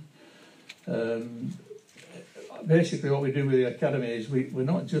Sweden. Basically, what we do with the academy is we're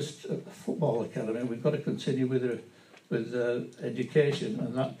not just a football academy. We've got to continue with with education,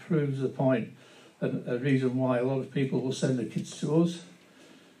 and that proves the point. And a reason why a lot of people will send their kids to us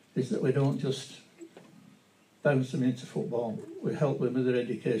is that we don't just bounce them into football, we help them with their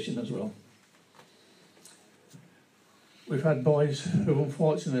education as well. We've had boys who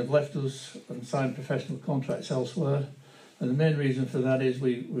unfortunately have left us and signed professional contracts elsewhere, and the main reason for that is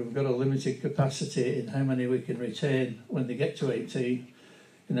we've got a limited capacity in how many we can retain when they get to 18.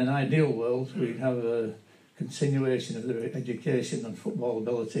 In an ideal world, we'd have a continuation of their education and football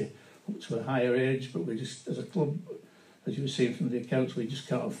ability up to a higher age, but we just, as a club, as you've seen from the accounts, we just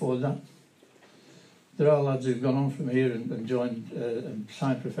can't afford that. There are lads who've gone on from here and joined and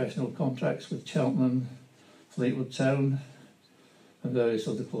signed professional contracts with Cheltenham, Fleetwood Town and various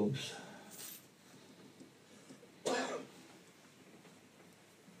other clubs.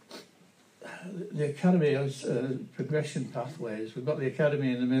 The academy has progression pathways. We've got the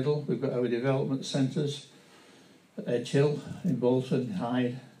academy in the middle, we've got our development centres at Edge Hill, in Bolton,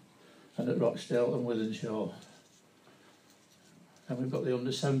 Hyde, and at Rochdale and Wythenshawe. And we've got the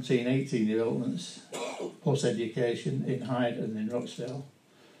under 17, 18 developments, plus education in Hyde and in Rochdale.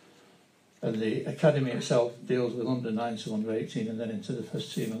 And the academy itself deals with under 9 to under 18 and then into the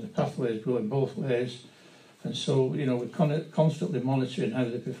first team, and the pathways go in both ways. And so, you know, we're constantly monitoring how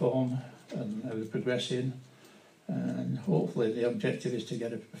they perform and how they're progressing, and hopefully the objective is to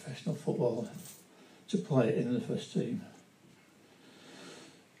get a professional footballer to play in the first team.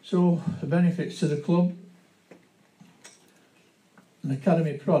 So the benefits to the club: an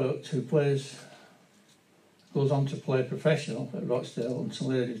academy product who goes on to play professional at Rochdale until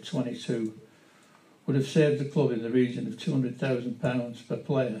the age of 22 would have saved the club in the region of £200,000 per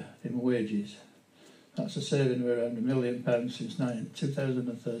player in wages. That's a saving of around £1 million since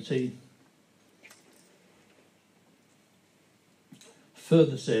 2013.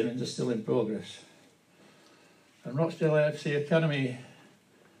 Further savings are still in progress. And Rochdale AFC Academy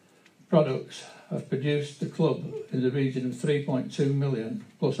products have produced the club in the region of 3.2 million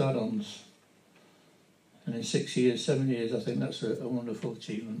plus add-ons. And in 6 years, 7 years, I think that's a wonderful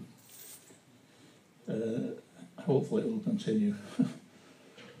achievement. Hopefully it will continue.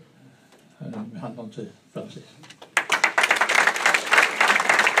 And I'll hand on to Francis.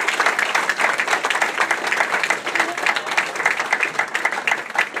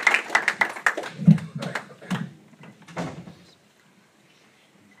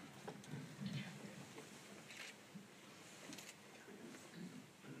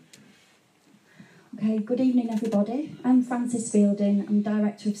 Okay, good evening everybody. I'm Frances Fielding, I'm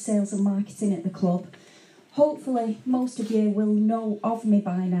Director of Sales and Marketing at the club. Hopefully most of you will know of me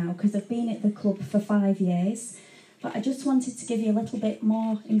by now because I've been at the club for 5 years, but I just wanted to give you a little bit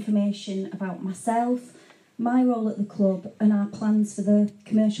more information about myself, my role at the club and our plans for the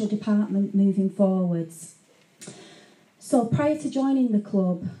commercial department moving forwards. So prior to joining the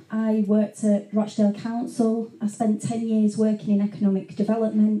club, I worked at Rochdale Council. I spent 10 years working in economic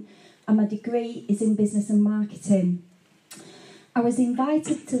development, and my degree is in business and marketing. I was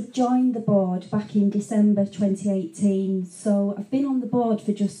invited to join the board back in December 2018, so I've been on the board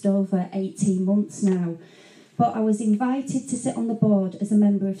for just over 18 months now, but I was invited to sit on the board as a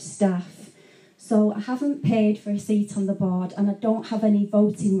member of staff. So I haven't paid for a seat on the board and I don't have any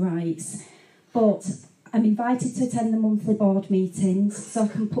voting rights, but I'm invited to attend the monthly board meetings so I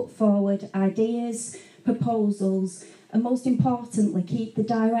can put forward ideas, proposals, and most importantly, keep the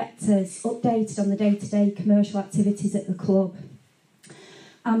directors updated on the day-to-day commercial activities at the club.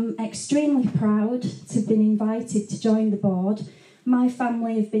 I'm extremely proud to have been invited to join the board. My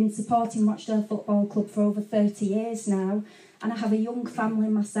family have been supporting Rochdale Football Club for over 30 years now, and I have a young family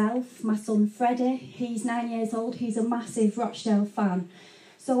myself. My son Freddie, he's 9 years old, he's a massive Rochdale fan.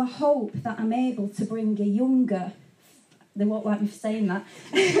 So I hope that I'm able to bring a younger, they won't like me for saying that,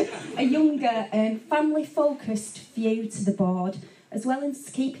 a younger family-focused view to the board, as well as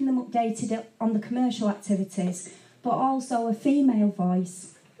keeping them updated on the commercial activities, but also a female voice.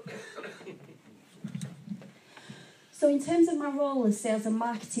 So in terms of my role as Sales and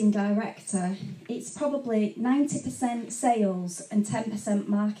Marketing Director, it's probably 90% sales and 10%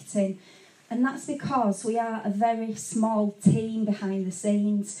 marketing, and that's because we are a very small team behind the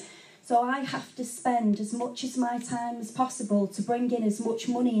scenes. So I have to spend as much of my time as possible to bring in as much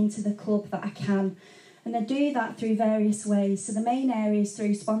money into the club that I can. And I do that through various ways. So the main area is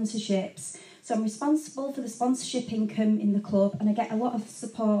through sponsorships. So I'm responsible for the sponsorship income in the club, and I get a lot of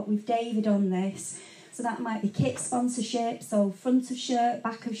support with David on this. So that might be kit sponsorship, so front of shirt,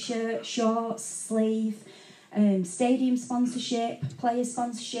 back of shirt, shorts, sleeve, stadium sponsorship, player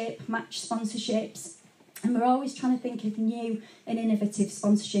sponsorship, match sponsorships. And we're always trying to think of new and innovative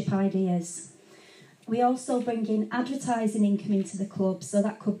sponsorship ideas. We also bring in advertising income into the club, so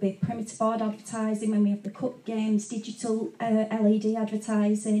that could be perimeter board advertising when we have the cup games, digital LED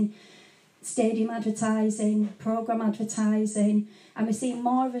advertising, stadium advertising, programme advertising, and we're seeing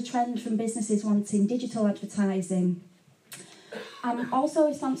more of a trend from businesses wanting digital advertising. I'm also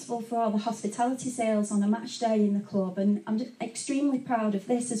responsible for all the hospitality sales on a match day in the club, and I'm just extremely proud of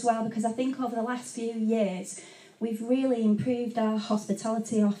this as well, because I think over the last few years we've really improved our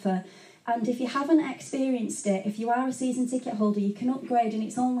hospitality offer. And if you haven't experienced it, if you are a season ticket holder, you can upgrade and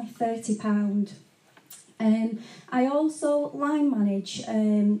it's only £30. I also line manage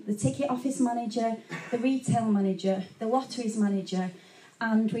the ticket office manager, the retail manager, the lotteries manager,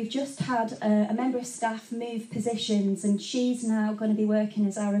 and we've just had a member of staff move positions, and she's now going to be working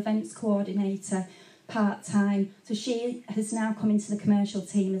as our events coordinator part-time, so she has now come into the commercial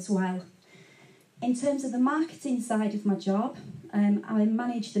team as well. In terms of the marketing side of my job, I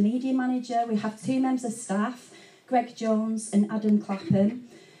manage the media manager. We have 2 members of staff, Greg Jones and Adam Clapham,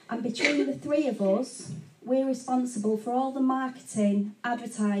 and between the 3 of us, we're responsible for all the marketing,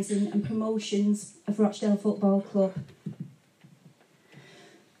 advertising and promotions of Rochdale Football Club.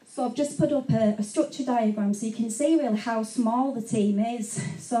 So I've just put up a structure diagram so you can see really how small the team is.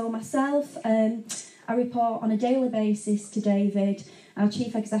 So myself, I report on a daily basis to David, our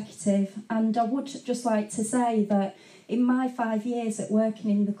Chief Executive, and I would just like to say that in my 5 years at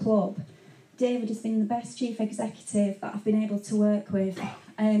working in the club, David has been the best Chief Executive that I've been able to work with.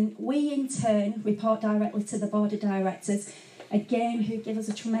 We in turn report directly to the Board of Directors, again who give us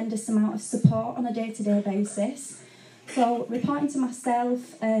a tremendous amount of support on a day-to-day basis. So reporting to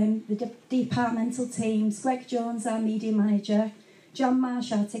myself, the departmental teams, Greg Jones, our media manager, John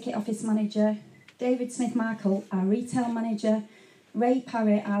Marsh, our ticket office manager, David Smith-Markle, our retail manager, Ray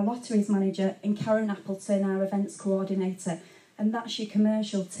Parrott, our lotteries manager, and Karen Appleton, our events coordinator. And that's your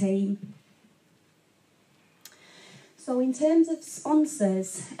commercial team. So in terms of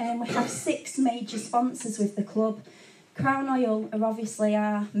sponsors, we have 6 major sponsors with the club. Crown Oil are obviously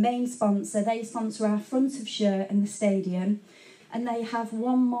our main sponsor. They sponsor our front of shirt and the stadium, and they have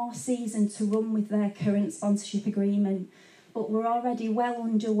 1 more season to run with their current sponsorship agreement. But we're already well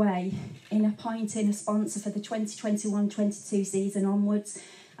underway in appointing a sponsor for the 2021-22 season onwards.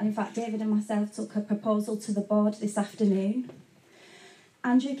 And in fact, David and myself took a proposal to the board this afternoon.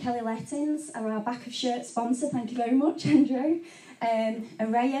 Andrew Kelly-Lettings are our back of shirt sponsor. Thank you very much, Andrew.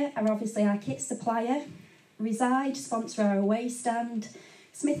 Araya are obviously our kit supplier. Reside sponsor our away stand.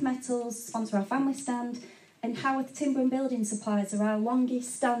 Smith Metals sponsor our family stand. And Howard Timber and Building Supplies are our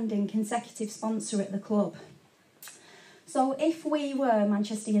longest standing consecutive sponsor at the club. So if we were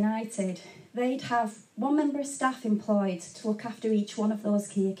Manchester United, they'd have 1 member of staff employed to look after each one of those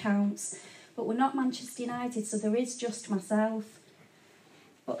key accounts. But we're not Manchester United, so there is just myself.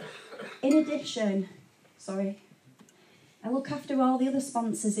 But in addition, I look after all the other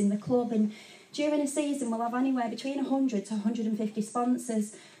sponsors in the club, and during a season we'll have anywhere between 100 to 150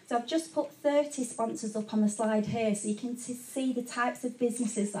 sponsors. So I've just put 30 sponsors up on the slide here so you can see the types of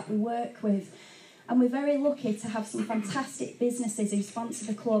businesses that we work with. And we're very lucky to have some fantastic businesses who sponsor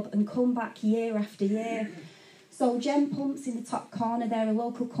the club and come back year after year. So Gem Pumps in the top corner, they're a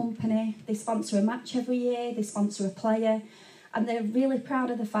local company. They sponsor a match every year, they sponsor a player, and they're really proud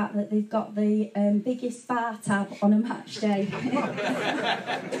of the fact that they've got the biggest bar tab on a match day.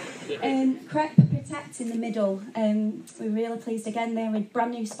 Crep Protect in the middle, we're really pleased again, they're a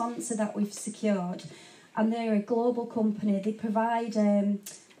brand new sponsor that we've secured, and they're a global company. They provide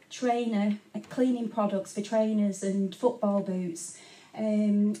cleaning products for trainers and football boots.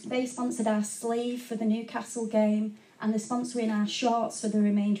 They sponsored our sleeve for the Newcastle game, and they're sponsoring our shorts for the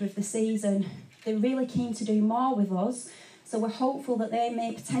remainder of the season. They're really keen to do more with us, so we're hopeful that they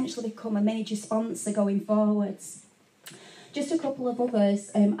may potentially become a major sponsor going forwards. Just a couple of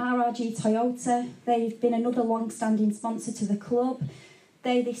others, RRG Toyota, they've been another long-standing sponsor to the club.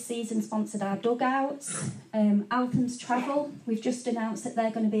 They this season sponsored our dugouts. Altham's Travel, we've just announced that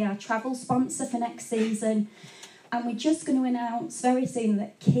they're going to be our travel sponsor for next season. And we're just going to announce very soon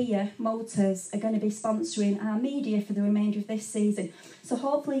that Kia Motors are going to be sponsoring our media for the remainder of this season. So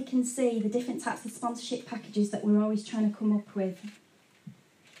hopefully you can see the different types of sponsorship packages that we're always trying to come up with.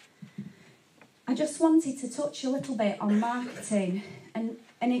 I just wanted to touch a little bit on marketing, and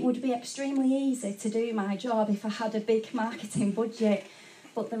it would be extremely easy to do my job if I had a big marketing budget.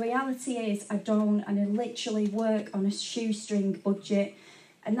 But the reality is I don't, and I literally work on a shoestring budget.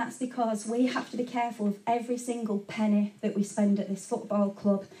 And that's because we have to be careful of every single penny that we spend at this football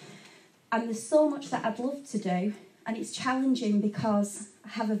club. And there's so much that I'd love to do, and it's challenging because I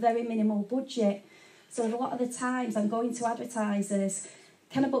have a very minimal budget. So a lot of the times I'm going to advertisers,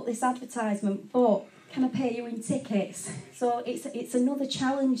 can I book this advertisement? But can I pay you in tickets? So it's another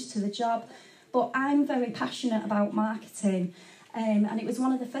challenge to the job, but I'm very passionate about marketing, and it was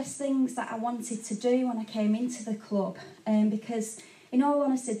one of the first things that I wanted to do when I came into the club, because in all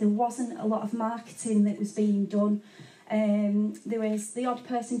honesty there wasn't a lot of marketing that was being done. There was the odd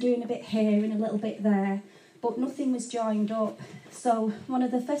person doing a bit here and a little bit there, but nothing was joined up. So one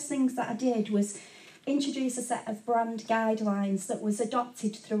of the first things that I did was introduce a set of brand guidelines that was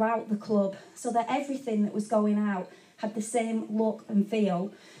adopted throughout the club, so that everything that was going out had the same look and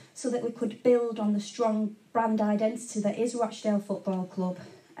feel, so that we could build on the strong brand identity that is Rochdale Football Club.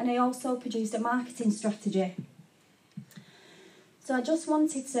 And I also produced a marketing strategy. So I just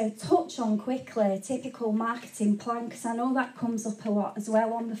wanted to touch on quickly a typical marketing plan, because I know that comes up a lot as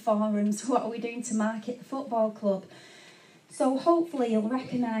well on the forums. What are we doing to market the football club? So hopefully you'll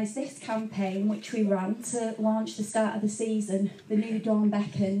recognise this campaign which we ran to launch the start of the season, The New Dawn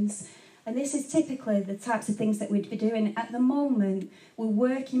Beckons. And this is typically the types of things that we'd be doing. At the moment, we're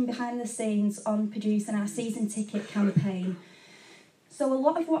working behind the scenes on producing our season ticket campaign. So a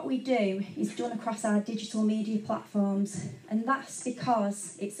lot of what we do is done across our digital media platforms, and that's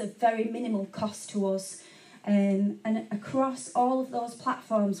because it's a very minimal cost to us. And across all of those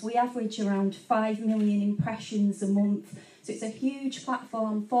platforms, we average around 5 million impressions a month. So it's a huge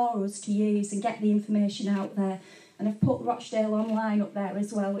platform for us to use and get the information out there. And I've put Rochdale Online up there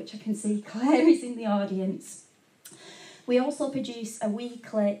as well, which I can see Claire is in the audience. We also produce a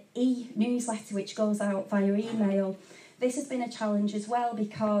weekly e-newsletter which goes out via email. This has been a challenge as well,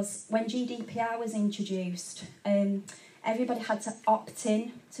 because when GDPR was introduced, everybody had to opt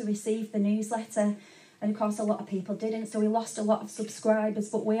in to receive the newsletter. And of course a lot of people didn't, so we lost a lot of subscribers,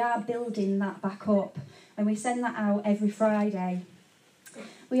 but we are building that back up, and we send that out every Friday.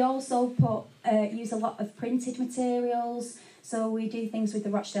 We also use a lot of printed materials, so we do things with the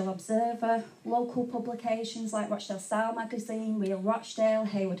Rochdale Observer, local publications like Rochdale Style Magazine, Real Rochdale,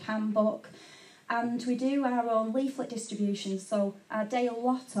 Hayward Handbook, and we do our own leaflet distribution. So our Dale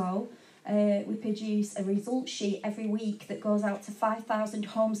Lotto, we produce a result sheet every week that goes out to 5,000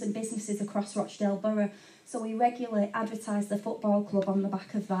 homes and businesses across Rochdale Borough. So we regularly advertise the football club on the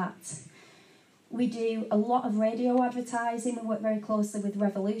back of that. We do a lot of radio advertising. We work very closely with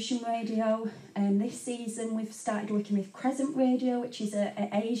Revolution Radio. And this season we've started working with Crescent Radio, which is an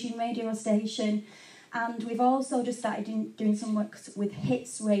Asian radio station. And we've also just started doing some work with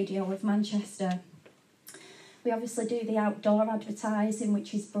Hits Radio of Manchester. We obviously do the outdoor advertising,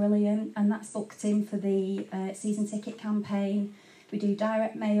 which is brilliant, and that's booked in for the season ticket campaign. We do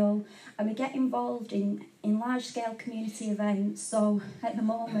direct mail, and we get involved in large-scale community events. So at the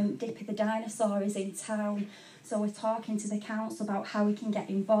moment, Dippy the Dinosaur is in town, so we're talking to the council about how we can get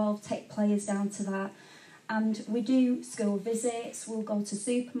involved, take players down to that. And we do school visits, we'll go to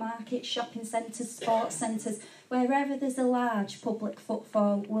supermarkets, shopping centres, sports centres, wherever there's a large public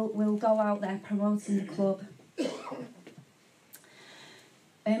footfall, we'll go out there promoting the club.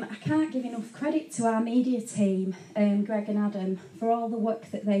 I can't give enough credit to our media team, Greg and Adam, for all the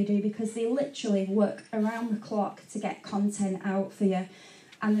work that they do, because they literally work around the clock to get content out for you.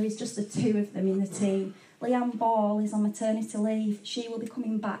 And there is just the two of them in the team. Leanne Ball is on maternity leave. She will be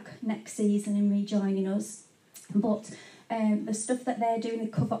coming back next season and rejoining us. But the stuff that they're doing, they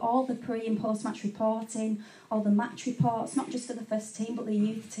cover all the pre- and post-match reporting, all the match reports, not just for the first team, but the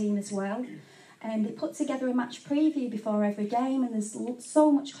youth team as well. They put together a match preview before every game, and there's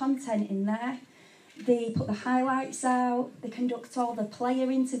so much content in there. They put the highlights out, they conduct all the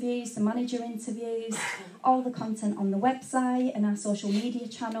player interviews, the manager interviews, all the content on the website and our social media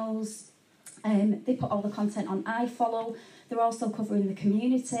channels. They put all the content on iFollow. They're also covering the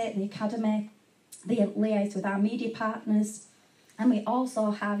community, the academy. They liaise with our media partners. And we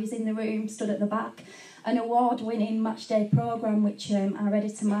also have, he's in the room, stood at the back, an award-winning matchday programme which our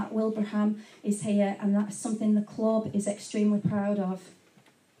editor Mark Wilbraham is here, and that's something the club is extremely proud of.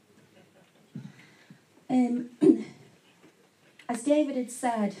 As David had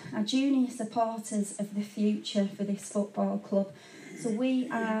said, our junior supporters of the future for this football club, so we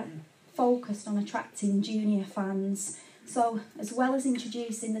are focused on attracting junior fans. So as well as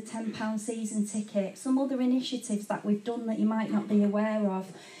introducing the £10 season ticket, some other initiatives that we've done that you might not be aware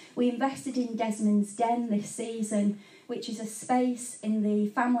of. We invested in Desmond's Den this season, which is a space in the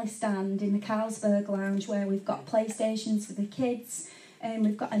family stand in the Carlsberg Lounge where we've got PlayStations for the kids, and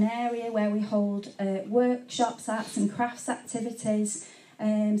we've got an area where we hold workshops, arts and crafts activities.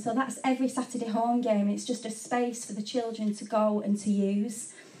 So that's every Saturday home game. It's just a space for the children to go and to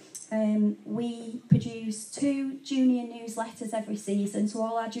use. We produce 2 junior newsletters every season, so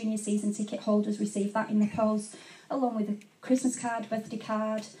all our junior season ticket holders receive that in the post, along with a Christmas card, birthday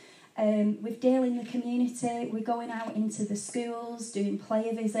card. With Dale in the community, we're going out into the schools, doing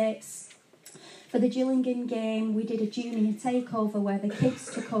player visits. For the Gillingham game, we did a junior takeover where the kids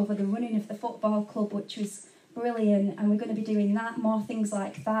took over the running of the football club, which was brilliant, and we're going to be doing that, more things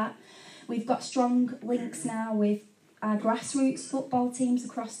like that. We've got strong links now with our grassroots football teams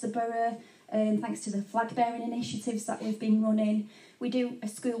across the borough, thanks to the flag bearing initiatives that we've been running. We do a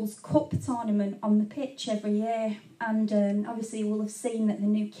schools cup tournament on the pitch every year, and obviously you will have seen that the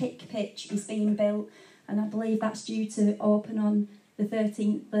new kick pitch is being built, and I believe that's due to open on the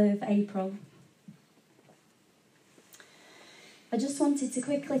 13th of April. I just wanted to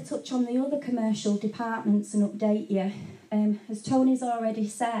quickly touch on the other commercial departments and update you. As Tony's already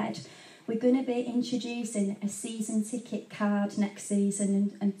said, we're going to be introducing a season ticket card next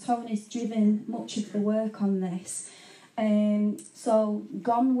season, and Tony's driven much of the work on this. So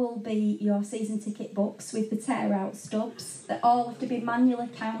gone will be your season ticket books with the tear-out stubs that all have to be manually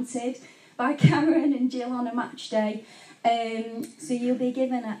counted by Karen and Jill on a match day. So you'll be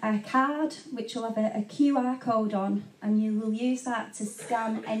given a card which will have a QR code on, and you will use that to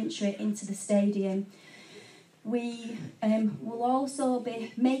scan entry into the stadium. We will also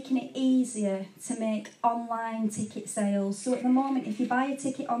be making it easier to make online ticket sales. So at the moment, if you buy a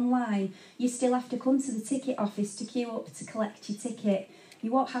ticket online, you still have to come to the ticket office to queue up to collect your ticket.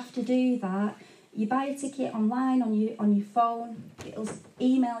 You won't have to do that. You buy a ticket online on your phone, it'll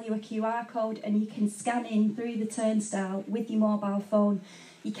email you a QR code and you can scan in through the turnstile with your mobile phone.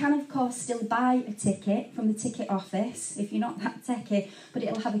 You can of course still buy a ticket from the ticket office if you're not that techie, but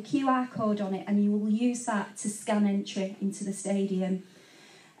it'll have a QR code on it and you will use that to scan entry into the stadium.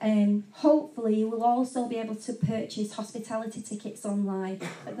 Hopefully you will also be able to purchase hospitality tickets online.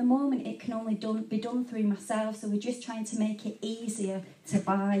 At the moment it can only be done through myself, so we're just trying to make it easier to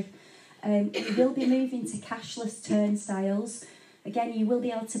buy. We will be moving to cashless turnstiles. Again, you will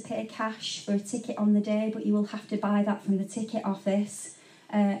be able to pay cash for a ticket on the day, but you will have to buy that from the ticket office,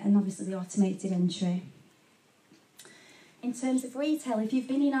 and obviously the automated entry. In terms of retail, if you've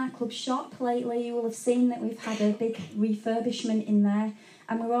been in our club shop lately, you will have seen that we've had a big refurbishment in there,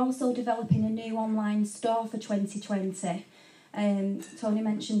 and we're also developing a new online store for 2020. Tony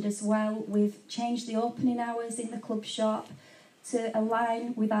mentioned as well, we've changed the opening hours in the club shop to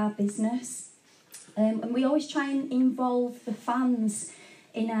align with our business, and we always try and involve the fans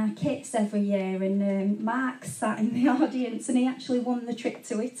in our kits every year, and Mark sat in the audience and he actually won the trip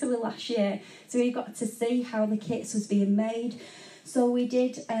to Italy last year, so we got to see how the kits was being made. So we're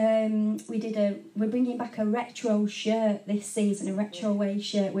bringing back a retro shirt this season, a retro away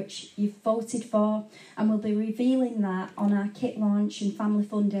shirt which you've voted for, and we'll be revealing that on our kit launch and family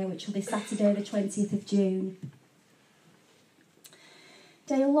fun day, which will be Saturday the 20th of June.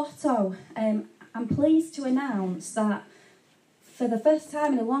 Dale Lotto, I'm pleased to announce that for the first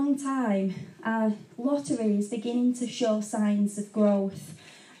time in a long time, our lottery is beginning to show signs of growth.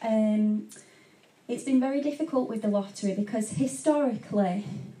 It's been very difficult with the lottery because historically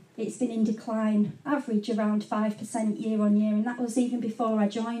it's been in decline, average around 5% year on year, and that was even before I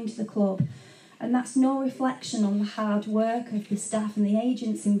joined the club. And that's no reflection on the hard work of the staff and the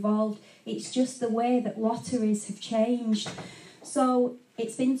agents involved, it's just the way that lotteries have changed. So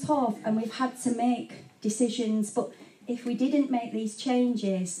it's been tough and we've had to make decisions, but if we didn't make these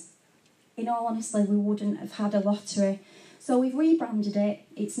changes, in all honesty, we wouldn't have had a lottery. So we've rebranded it,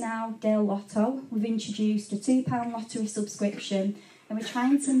 it's now Dale Lotto. We've introduced a £2 lottery subscription, and we're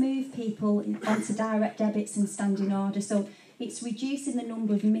trying to move people onto direct debits and standing order, so it's reducing the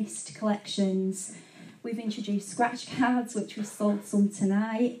number of missed collections. We've introduced scratch cards, which we've sold some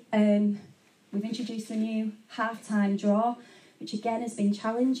tonight. We've introduced a new half-time draw, which again has been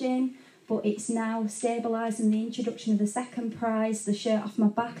challenging, but it's now stabilising the introduction of the second prize. The shirt off my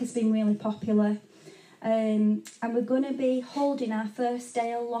back has been really popular. And we're going to be holding our first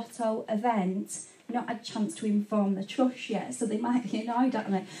Dale Lotto event. Not had a chance to inform the trust yet, so they might be annoyed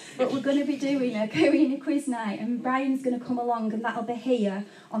at me. But we're going to be doing a Korean quiz night, and Brian's going to come along, and that'll be here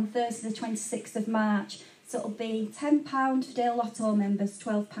on Thursday the 26th of March. So it'll be £10 for Dale Lotto members,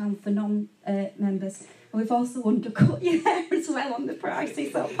 £12 for non-members. And we've also undercut you there as well on the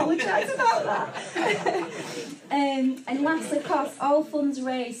prices, so I apologise about that. And lastly, of course, all funds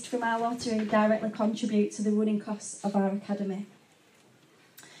raised from our lottery directly contribute to the running costs of our academy.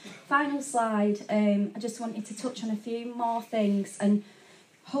 Final slide, I just wanted to touch on a few more things, and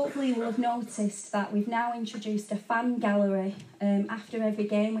hopefully you will have noticed that we've now introduced a fan gallery after every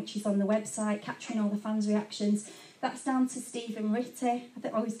game, which is on the website, capturing all the fans' reactions. That's down to Stephen Ritty. I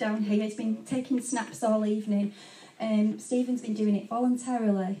think he's down here. He's been taking snaps all evening. Stephen's been doing it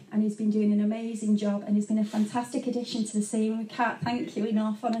voluntarily and he's been doing an amazing job and he's been a fantastic addition to the team. We can't thank you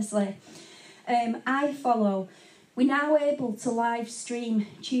enough, honestly. We're now able to live stream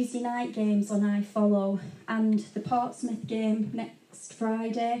Tuesday night games on iFollow, and the Portsmouth game next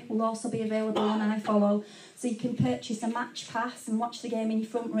Friday will also be available on iFollow. So you can purchase a match pass and watch the game in your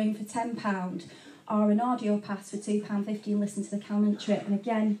front room for £10, or an audio pass for £2.50 and listen to the commentary. And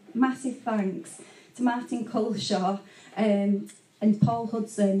again, massive thanks to Martin Culshaw and Paul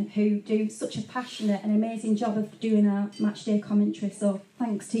Hudson, who do such a passionate and amazing job of doing our matchday commentary. So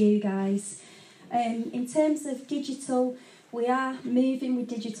thanks to you guys. In terms of digital, we are moving with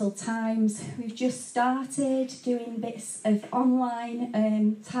digital times. We've just started doing bits of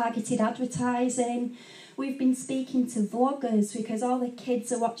online targeted advertising. We've been speaking to vloggers because all the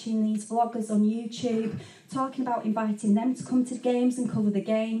kids are watching these vloggers on YouTube, talking about inviting them to come to games and cover the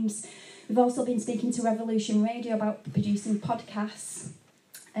games. We've also been speaking to Revolution Radio about producing podcasts.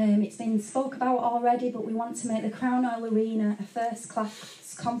 It's been spoke about already, but we want to make the Crown Oil Arena a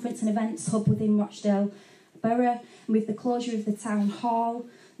first-class conference and events hub within Rochdale Borough. And with the closure of the town hall,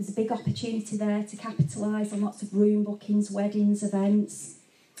 there's a big opportunity there to capitalise on lots of room bookings, weddings, events.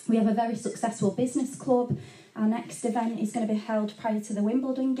 We have a very successful business club. Our next event is going to be held prior to the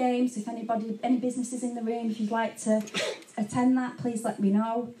Wimbledon games. If any businesses in the room, if you'd like to attend that, please let me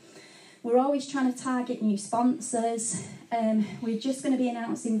know. We're always trying to target new sponsors. We're just going to be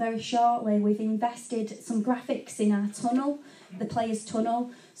announcing very shortly, we've invested some graphics in our tunnel, the Players'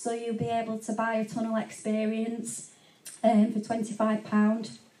 Tunnel, so you'll be able to buy a tunnel experience for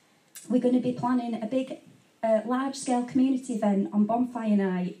 £25. We're going to be planning a big, large-scale community event on Bonfire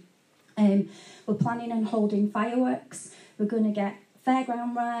Night. We're planning on holding fireworks. We're going to get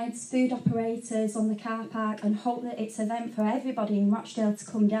fairground rides, food operators on the car park, and hope that it's an event for everybody in Rochdale to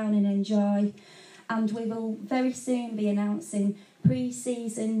come down and enjoy. And we will very soon be announcing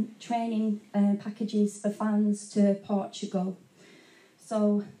pre-season training packages for fans to Portugal.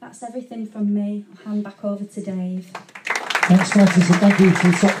 So that's everything from me. I'll hand back over to Dave. Thanks, Francis, and thank you to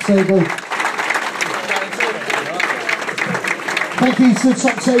the top table. Thank you to the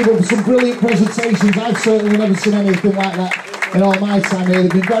top table for some brilliant presentations. I've certainly never seen anything like that in all my time here.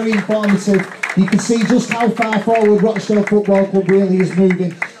 They've been very informative. You can see just how far forward Rochdale Football Club really is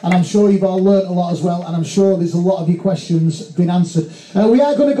moving, and I'm sure you've all learnt a lot as well, and I'm sure there's a lot of your questions been answered. We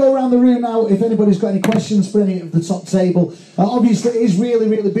are going to go around the room now if anybody's got any questions for any of the top table. Obviously it is really,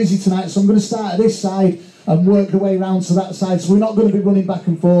 really busy tonight, so I'm going to start at this side and work the way round to that side, so we're not going to be running back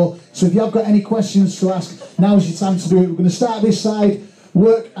and forth. So if you have got any questions to ask, now's your time to do it. We're going to start this side,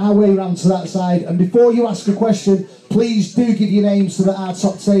 work our way round to that side, and before you ask a question, please do give your name so that our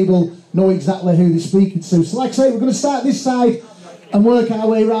top table know exactly who they're speaking to. So like I say, we're going to start this side and work our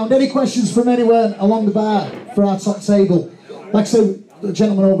way around. Any questions from anywhere along the bar for our top table? Like I say, the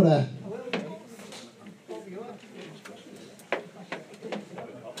gentleman over there.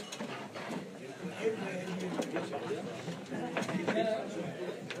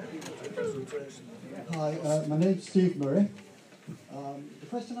 Hi, my name's Steve Murray.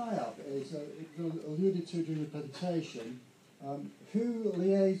 The question I have is, it was alluded to during the presentation, who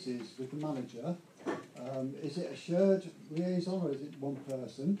liaises with the manager? Is it a shared liaison or is it one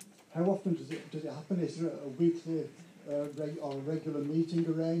person? How often does it happen? Is there a weekly or a regular meeting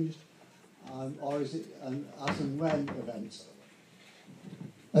arranged? Or is it an as and when event?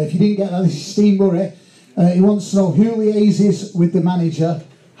 If you didn't get that, this is Steve Murray. He wants to know who liaises with the manager,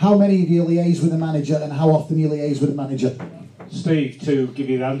 how many of you liaise with the manager, and how often you liaise with the manager. Steve, to give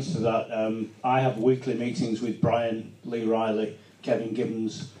you the answer to that, I have weekly meetings with Brian, Lee Riley, Kevin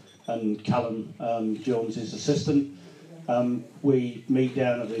Gibbons and Callum Jones, his assistant. We meet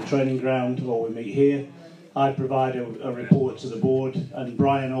down at the training ground, or we meet here. I provide a report to the board, and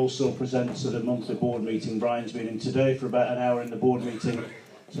Brian also presents at a monthly board meeting. Brian's been in today for about an hour in the board meeting,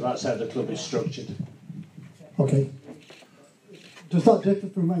 so that's how the club is structured. Okay. Does that differ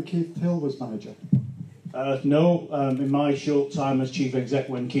from when Keith Hill was manager? No, in my short time as chief exec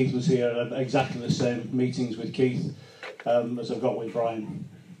when Keith was here, I had exactly the same meetings with Keith as I've got with Brian.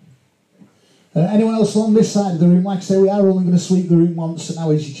 Anyone else on this side of the room? Like I say, we are only going to sweep the room once, so now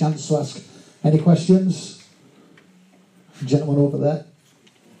is your chance to ask any questions. Gentleman over there.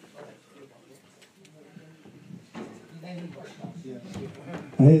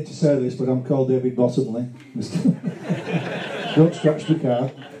 I hate to say this, but I'm called David Bottomley. Don't scratch the car.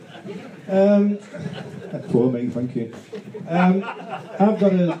 Poor me, thank you. I've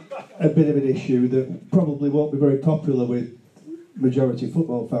got a bit of an issue that probably won't be very popular with majority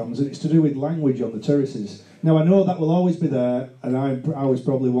football fans, and it's to do with language on the terraces. Now, I know that will always be there, and I was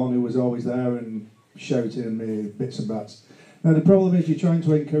probably one who was always there and shouting and me bits and bats. Now the problem is you're trying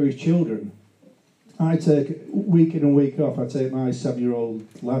to encourage children. I take, week in and week off, I take my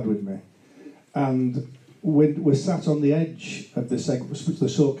 7-year-old lad with me, and we're sat on the edge of the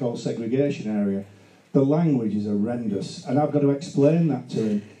so-called segregation area. The language is horrendous, and I've got to explain that to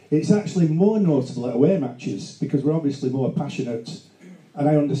him. It's actually more notable at away matches, because we're obviously more passionate, and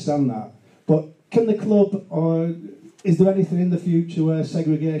I understand that. But can the club, or is there anything in the future where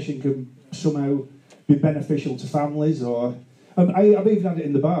segregation can somehow be beneficial to families? Or I've even had it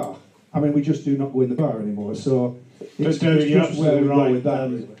in the bar. I mean, we just do not go in the bar anymore, so it's David, you're just where we absolutely go with that.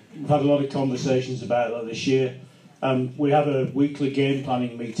 We've had a lot of conversations about that this year. We have a weekly game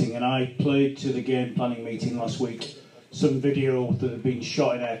planning meeting, and I played to the game planning meeting last week some video that had been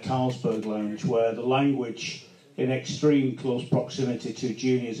shot in our Carlsberg lounge, where the language in extreme close proximity to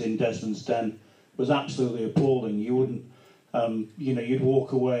juniors in Desmond's Den was absolutely appalling. You wouldn't, you'd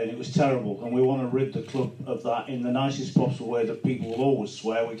walk away and it was terrible. And we want to rid the club of that in the nicest possible way, that people will always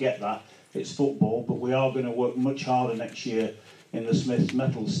swear. We get that. It's football, but we are going to work much harder next year in the Smith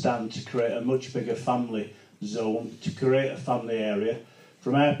Metal stand to create a much bigger family zone, to create a family area.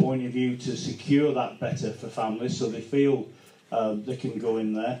 From our point of view, to secure that better for families so they feel they can go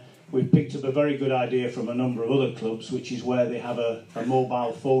in there. We've picked up a very good idea from a number of other clubs, which is where they have a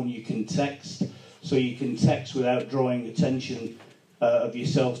mobile phone you can text. So you can text without drawing attention of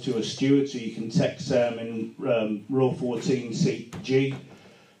yourself to a steward. So you can text in row 14, seat G,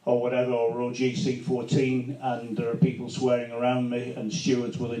 or whatever, or row G, seat 14, and there are people swearing around me, and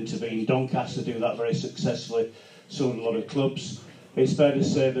stewards will intervene. Doncaster do that very successfully, so do a lot of clubs. It's fair to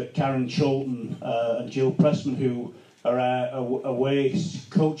say that Karen Cholton and Jill Pressman, who are our away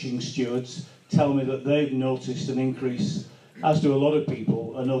coaching stewards, tell me that they've noticed an increase, as do a lot of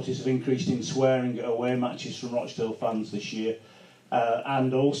people, a notice of increase in swearing at away matches from Rochdale fans this year,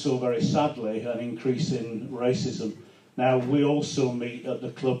 and also, very sadly, an increase in racism. Now, we also meet at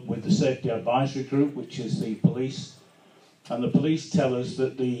the club with the Safety Advisory Group, which is the police, and the police tell us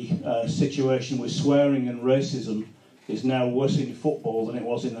that the situation with swearing and racism is now worse in football than it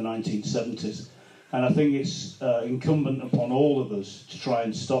was in the 1970s. And I think it's incumbent upon all of us to try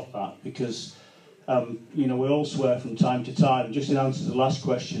and stop that, because we all swear from time to time. Just in answer to the last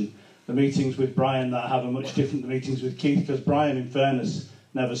question, the meetings with Brian that I have are much different than the meetings with Keith, because Brian, in fairness,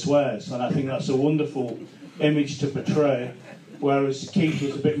 never swears, and I think that's a wonderful image to portray, whereas Keith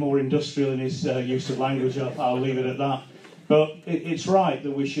was a bit more industrial in his use of language. I'll leave it at that. But it's right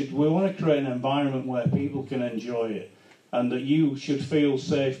that we want to create an environment where people can enjoy it, and that you should feel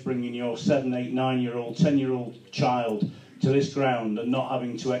safe bringing your 7, 8, 9-year-old, 10-year-old child to this ground and not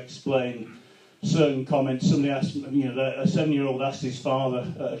having to explain certain comments. Somebody asked, a 7-year-old asked his father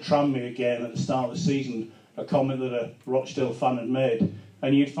at a Tranmere game at the start of the season a comment that a Rochdale fan had made,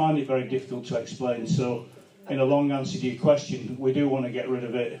 and you'd find it very difficult to explain. So, in a long answer to your question, we do want to get rid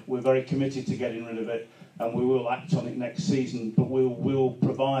of it. We're very committed to getting rid of it, and we will act on it next season, but we'll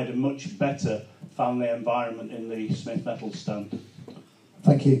provide a much better family environment in the Smith Metal stand.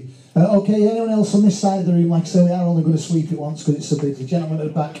 Thank you. Okay, anyone else on this side of the room? Like I say, we are only going to sweep it once because it's so big. The gentleman at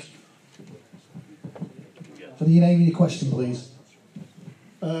the back. Can you name your question, please?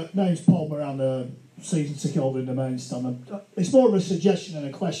 Name's Paul Moran, season ticket holder in the main stand. It's more of a suggestion than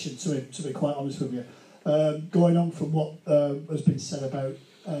a question, to be quite honest with you. Going on from what has been said about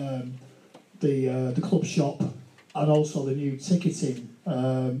the club shop and also the new ticketing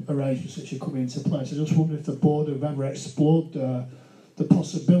arrangements that should come into place, I just wonder if the board have ever explored the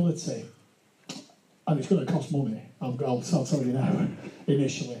possibility, and it's going to cost money, I'll tell you now,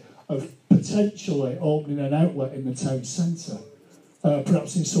 initially, of potentially opening an outlet in the town centre,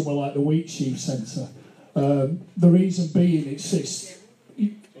 perhaps in somewhere like the Wheatsheaf Centre. The reason being, it's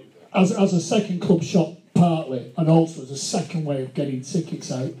as a second club shop partly, and also as a second way of getting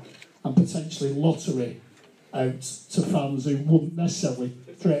tickets out and potentially lottery out to fans who wouldn't necessarily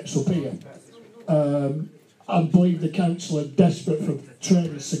traipse up here. I believe the council are desperate for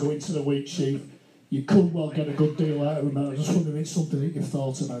traders to go into the Wheatsheaf. You could well get a good deal out of them, and I just wonder if it's something that you've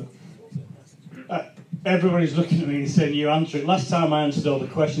thought about. Everybody's looking at me and saying you answer it. Last time I answered all the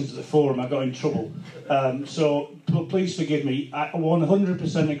questions at the forum, I got in trouble. So please forgive me. I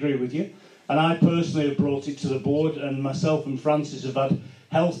 100% agree with you. And I personally have brought it to the board, and myself and Francis have had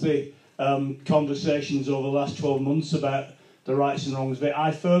healthy conversations over the last 12 months about the rights and wrongs of it.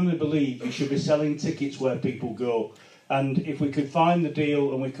 I firmly believe you should be selling tickets where people go. And if we could find the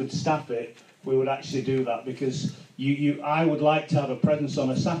deal and we could staff it, we would actually do that, because I would like to have a presence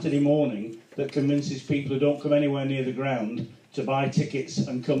on a Saturday morning that convinces people who don't come anywhere near the ground to buy tickets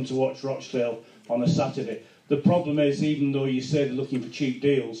and come to watch Rochdale on a Saturday. The problem is, even though you say they're looking for cheap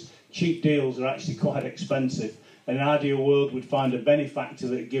deals are actually quite expensive. In an ideal world, we'd find a benefactor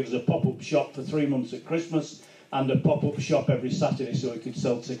that gives a pop-up shop for 3 months at Christmas and a pop-up shop every Saturday so it could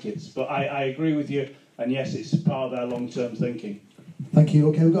sell tickets. But I agree with you, and yes, it's part of their long-term thinking. Thank you.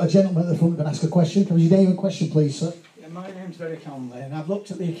 Okay, we've got a gentleman at the front going to ask a question. Can you name and question, please, sir? Yeah, my name's Very Conley, and I've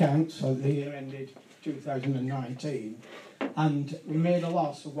looked at the accounts for the year ended 2019, and we made a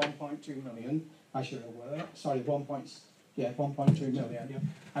loss of 1.2 million, as you're aware. Sorry, 1.2 million.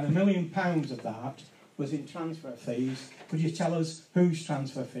 And £1 million of that was in transfer fees. Could you tell us whose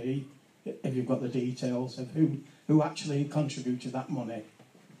transfer fee, if you've got the details of who actually contributed that money?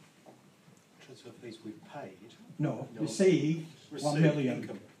 Transfer fees we paid. No, received 1 million.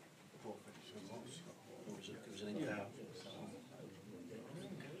 Income.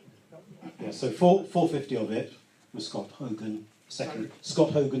 Yeah, so 450 of it was Scott Hogan's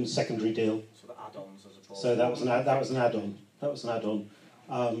secondary deal. So the add-ons as opposed. So that was an add-on. That was an add-on.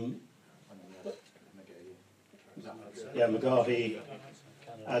 Yeah, McGarvey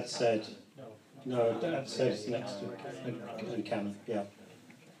had said no. Had said it's next to Cannon. Yeah.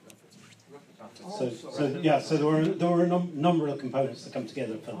 So there were a number of components that come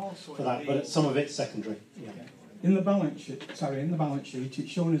together for that, but some of it's secondary. Yeah. In the balance sheet,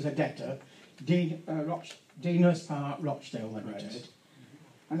 it's shown as a debtor, Deanhurst Park, Rochdale Limited. Right.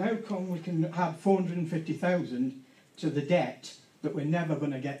 And how come we can have 450,000 to the debt that we're never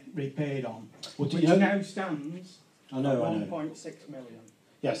going to get repaid on, which now stands at 1.6 million?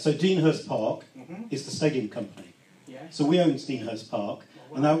 Yeah. So Deanhurst Park is the stadium company. Yeah. So we own Deanhurst Park,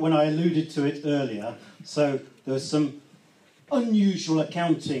 and that, when I alluded to it earlier, so there was some unusual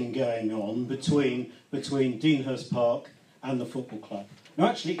accounting going on between Deanhurst Park and the football club. Now,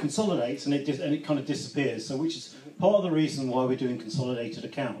 actually, it consolidates and it kind of disappears. So, which is part of the reason why we're doing consolidated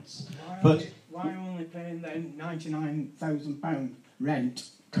accounts. Why only paying then £99,000 rent?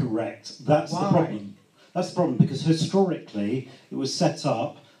 Correct. That's the problem. That's the problem, because historically it was set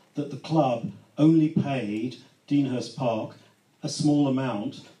up that the club only paid Deanhurst Park a small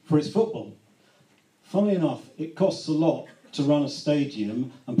amount for its football. Funnily enough, it costs a lot to run a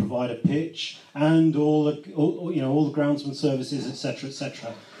stadium and provide a pitch and all the groundsman services, etc.,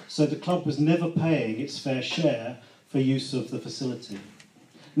 etc. So the club was never paying its fair share for use of the facility.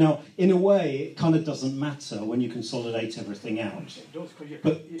 Now, in a way, it kind of doesn't matter when you consolidate everything out. It does,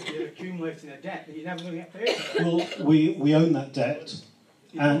 because you're accumulating a debt that you're never going to get paid for. Well, we own that debt,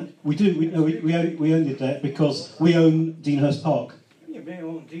 and we do. We own the debt because we own Deanhurst Park. You may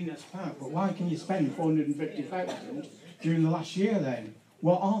own Deanhurst Park, but why can you spend 450,000 during the last year then?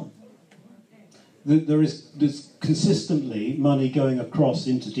 What on? There's consistently money going across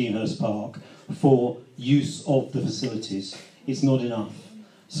into Deanhurst Park for use of the facilities. It's not enough.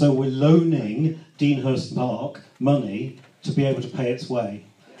 So we're loaning Deanhurst Park money to be able to pay its way.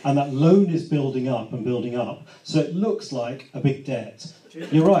 And that loan is building up and building up. So it looks like a big debt.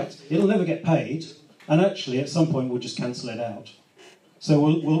 You're right, it'll never get paid. And actually, at some point, we'll just cancel it out. So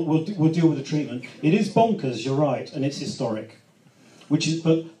we'll deal with the treatment. It is bonkers, you're right, and it's historic.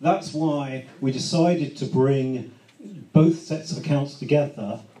 But that's why we decided to bring both sets of accounts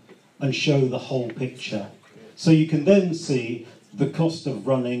together and show the whole picture. So you can then see the cost of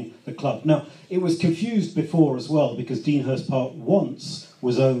running the club. Now, it was confused before as well, because Deanhurst Park once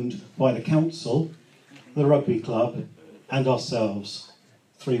was owned by the council, the rugby club, and ourselves,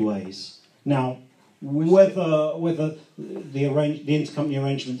 3 ways. Now, whether the intercompany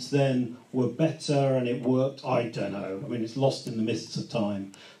arrangements then were better and it worked, I don't know. I mean, it's lost in the mists of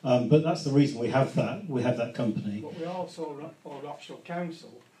time. But that's the reason we have that. We have that company. But we also owe Rochdale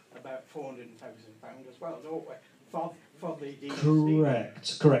Council about £400,000 as well, don't we? For the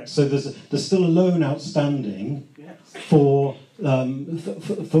DSD. Correct. So there's still a loan outstanding for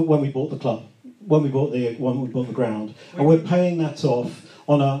when we bought the club, when we bought the ground, and we're paying that off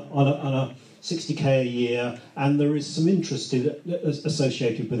on a 60k a year, and there is some interest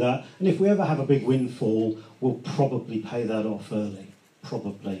associated with that. And if we ever have a big windfall, we'll probably pay that off early,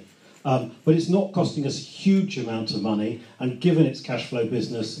 probably. But it's not costing us a huge amount of money, and given its cash flow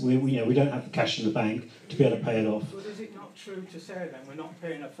business, we don't have the cash in the bank to be able to pay it off. But is it not true to say then we're not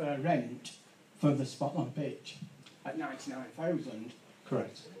paying a fair rent for the spot on pitch at 99,000?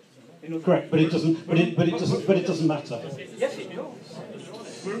 Correct. Correct, but it doesn't. But it doesn't matter. Yes, it does.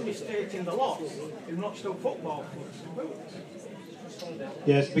 We're restating the loss in Rochdale Football Club.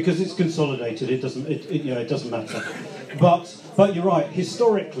 Yes, because it's consolidated. It doesn't matter. But you're right.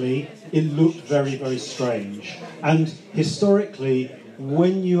 Historically, it looked very, very strange. And historically,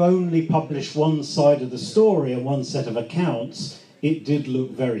 when you only publish one side of the story and one set of accounts, it did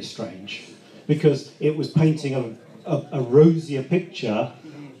look very strange. because it was painting a rosier picture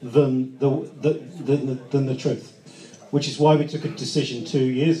than the truth. Which is why we took a decision 2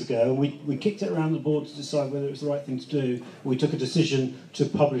 years ago. We kicked it around the board to decide whether it was the right thing to do. We took a decision to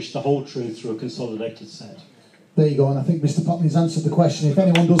publish the whole truth through a consolidated set. There you go, and I think Mr. Pockney's answered the question. If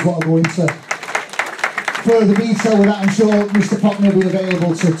anyone does want to go into further detail with that, I'm sure Mr. Pockney will be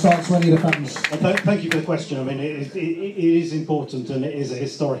available to talk to any of the fans. Thank you for the question. I mean, it is important, and it is a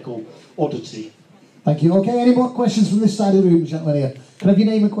historical oddity. Thank you. Okay, any more questions from this side of the room, gentlemen here? Can I have your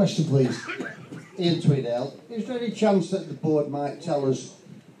name and question, please? Ian Tweedale, is there any chance that the board might tell us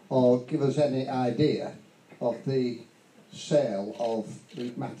or give us any idea of the sale of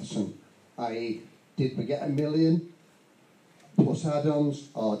Luke Matheson? I.e., did we get $1 million plus add-ons,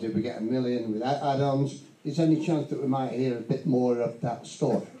 or did we get $1 million without add-ons? Is there any chance that we might hear a bit more of that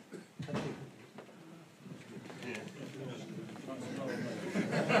story?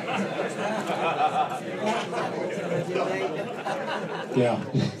 Yeah,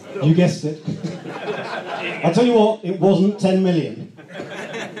 you guessed it. I'll tell you what, it wasn't 10 million.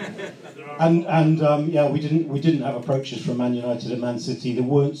 And yeah, we didn't have approaches from Man United and Man City. They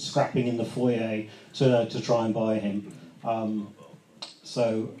weren't scrapping in the foyer to try and buy him.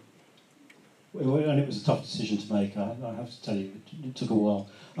 So, and it was a tough decision to make. I have to tell you, it took a while.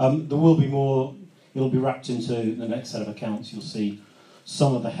 There will be more. It'll be wrapped into the next set of accounts. You'll see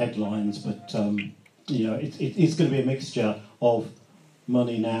some of the headlines, but you know, it's going to be a mixture of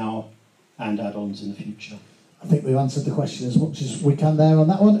money now and add-ons in the future. I think we've answered the question as much as we can there on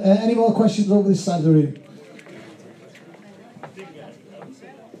that one. Any more questions over this side of the room?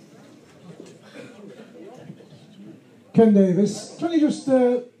 Ken Davis, can you just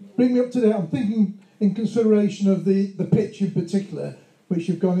bring me up to date? I'm thinking in consideration of the pitch in particular, which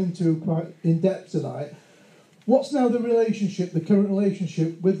you've gone into quite in depth tonight. What's now the relationship, the current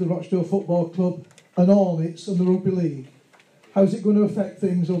relationship with the Rochdale Football Club and Hornets and the Rugby League? How's it going to affect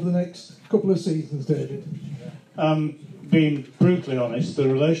things over the next couple of seasons, David? Being brutally honest, the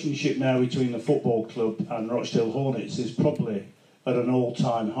relationship now between the football club and Rochdale Hornets is probably at an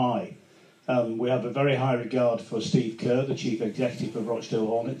all-time high. We have a very high regard for Steve Kerr, the chief executive of Rochdale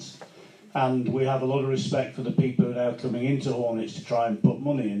Hornets, and we have a lot of respect for the people who are now coming into Hornets to try and put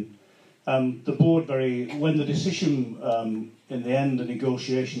money in. The board when the decision in the end, the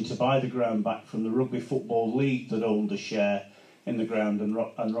negotiation to buy the ground back from the Rugby Football League that owned a share in the ground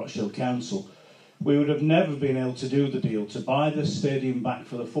and Rochdale Council, we would have never been able to do the deal to buy the stadium back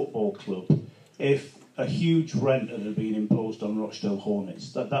for the football club if a huge rent had been imposed on Rochdale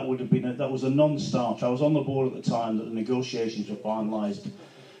Hornets. That would have been that was a non-starter. I was on the board at the time that the negotiations were finalised,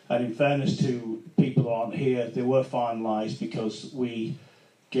 and in fairness to people who aren't here, they were finalised because we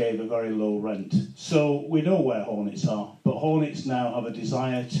gave a very low rent. So we know where Hornets are, but Hornets now have a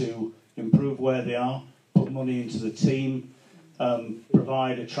desire to improve where they are, put money into the team,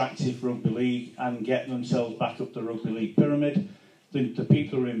 provide attractive rugby league and get themselves back up the rugby league pyramid. The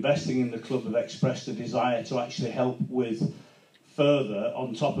people who are investing in the club have expressed a desire to actually help with further,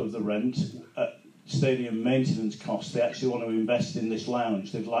 on top of the rent, stadium maintenance costs. They actually want to invest in this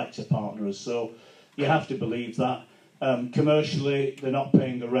lounge. They'd like to partner us. So you have to believe that. Commercially, they're not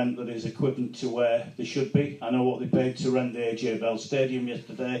paying the rent that is equivalent to where they should be. I know what they paid to rent the AJ Bell Stadium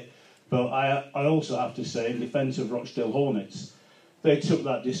yesterday, but I also have to say, in defence of Rochdale Hornets, they took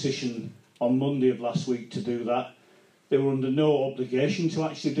that decision on Monday of last week to do that. They were under no obligation to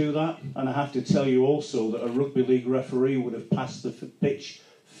actually do that, and I have to tell you also that a rugby league referee would have passed the pitch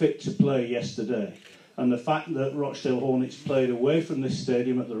fit to play yesterday. And the fact that Rochdale Hornets played away from this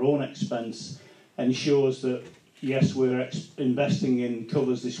stadium at their own expense ensures that, yes, we're investing in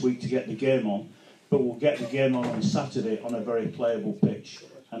covers this week to get the game on, but we'll get the game on Saturday on a very playable pitch.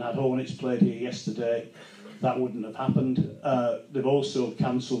 And had Hornets played here yesterday, that wouldn't have happened. They've also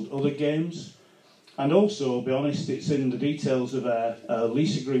cancelled other games. And also, I'll be honest, it's in the details of our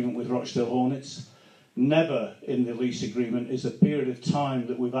lease agreement with Rochdale Hornets. Never in the lease agreement is a period of time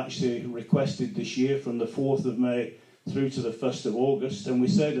that we've actually requested this year from the 4th of May through to the 1st of August. And we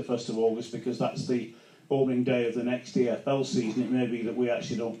say the 1st of August because that's the opening day of the next EFL season. It may be that we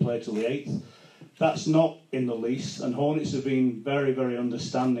actually don't play till the 8th. That's not in the lease, and Hornets have been very, very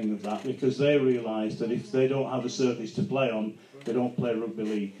understanding of that because they realise that if they don't have a surface to play on, they don't play rugby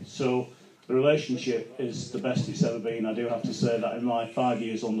league. So the relationship is the best it's ever been. I do have to say that in my 5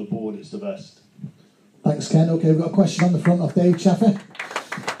 years on the board, it's the best. Thanks, Ken. Okay, we've got a question on the front of Dave Chaffee.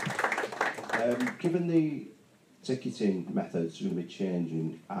 Given the ticketing methods are going to be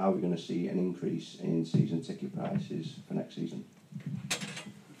changing, are we going to see an increase in season ticket prices for next season?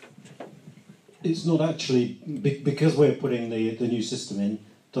 It's not actually, because we're putting the new system in,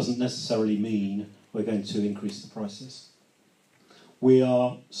 doesn't necessarily mean we're going to increase the prices. We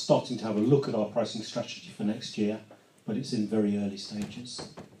are starting to have a look at our pricing strategy for next year, but it's in very early stages.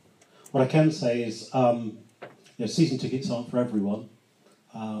 What I can say is, season tickets aren't for everyone.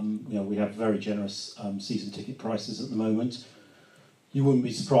 We have very generous season ticket prices at the moment. You wouldn't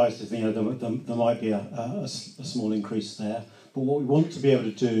be surprised if there might be a small increase there. But what we want to be able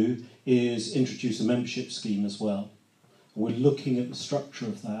to do is introduce a membership scheme as well. We're looking at the structure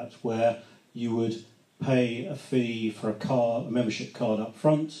of that, where you would pay a fee for a membership card up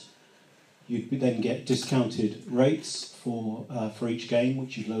front. You'd then get discounted rates for each game,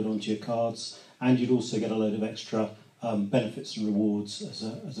 which you'd load onto your cards, and you'd also get a load of extra benefits and rewards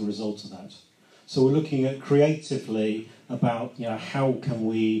as a result of that. So we're looking at creatively about how can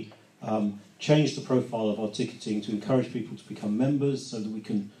we change the profile of our ticketing to encourage people to become members, so that we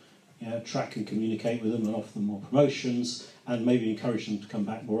can track and communicate with them and offer them more promotions, and maybe encourage them to come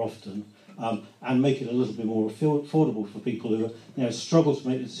back more often, and make it a little bit more affordable for people who struggle to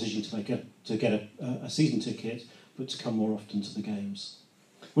make the decision to get a season ticket, but to come more often to the games.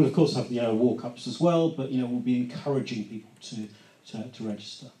 We'll of course have walk-ups as well, but we'll be encouraging people to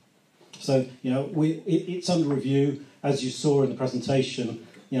register. So it's under review. As you saw in the presentation,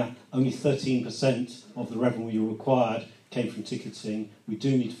 only 13% of the revenue required came from ticketing. We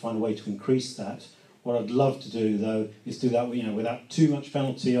do need to find a way to increase that. What I'd love to do, though, is do that without too much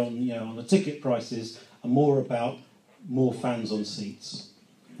penalty on the ticket prices, and more about more fans on seats.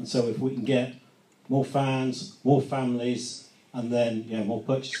 And so if we can get more fans, more families, and then more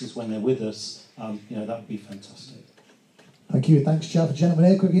purchases when they're with us, that would be fantastic. Thank you. Thanks, Chair. Gentlemen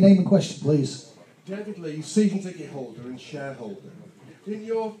here, quick, your name and question, please. David Lee, season ticket holder and shareholder. In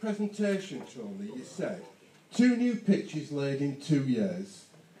your presentation, Tony, you said 2 new pitches laid in 2 years,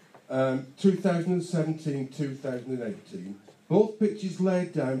 2017, 2018. Both pitches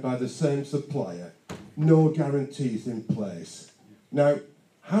laid down by the same supplier, no guarantees in place. Now,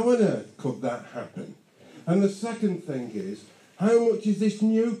 how on earth could that happen? And the second thing is, how much is this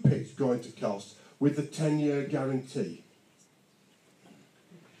new pitch going to cost with the 10-year guarantee?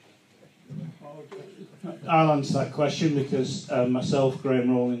 I'll answer that question because myself, Graham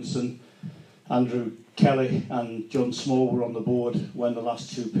Rawlinson, Andrew Kelly and John Small were on the board when the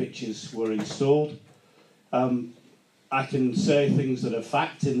last 2 pitches were installed. I can say things that are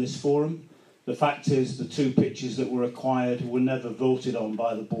fact in this forum. The fact is the 2 pitches that were acquired were never voted on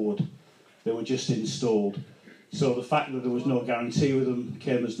by the board. They were just installed. So the fact that there was no guarantee with them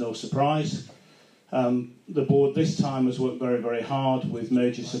came as no surprise. The board this time has worked very, very hard with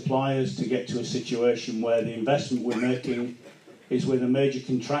major suppliers to get to a situation where the investment we're making is with a major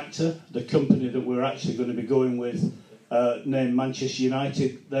contractor. The company that we're actually going to be going with, named Manchester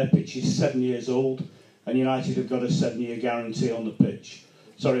United, their pitch is 7 years old, and United have got a 7-year guarantee on the pitch.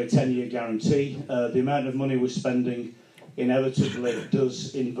 Sorry, a 10-year guarantee. The amount of money we're spending inevitably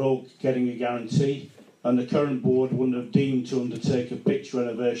does invoke getting a guarantee, and the current board wouldn't have deemed to undertake a pitch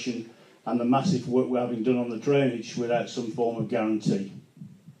renovation and the massive work we're having done on the drainage without some form of guarantee.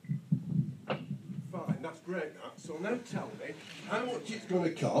 Fine, that's great, that. So now tell me how much it's going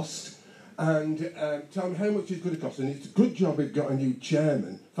to cost, and tell me how much it's going to cost. And it's a good job we've got a new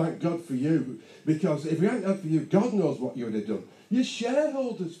chairman. Thank God for you, because if we hadn't had for you, God knows what you would have done. You're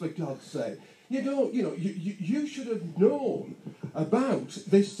shareholders, for God's sake. You should have known about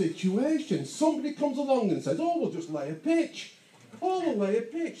this situation. Somebody comes along and says, "Oh, we'll just lay a pitch. Oh, we'll lay a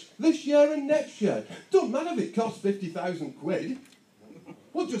pitch this year and next year. Don't matter if it costs 50,000 quid.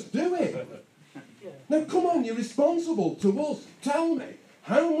 We'll just do it." Now, come on, you're responsible to us. Tell me,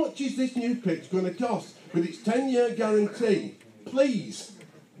 how much is this new pitch going to cost with its 10-year guarantee? Please.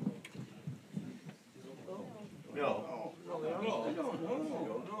 No.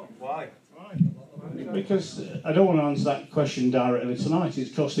 Why? Because I don't want to answer that question directly tonight.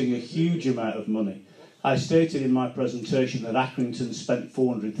 It's costing a huge amount of money. I stated in my presentation that Accrington spent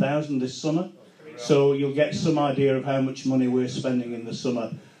 400,000 this summer, so you'll get some idea of how much money we're spending in the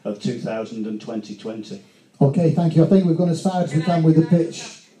summer of 2020. Okay, thank you. I think we've gone as far as we can with the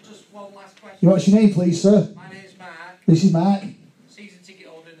pitch. Just one last question. What's your name, please, sir? My name's Mark. This is Mark. Season ticket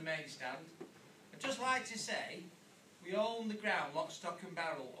holder in the main stand. I'd just like to say, we own the ground, lock, stock and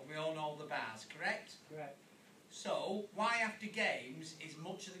barrel, and we own all the bars, correct? Correct. So, why after games is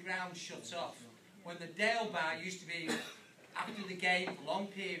much of the ground shut off? When the Dale Bar used to be after the game for long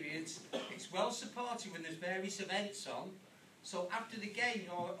periods, it's well supported when there's various events on. So after the game,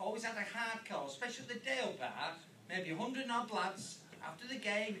 you always had a hardcore, especially at the Dale Bar, maybe 100 odd lads after the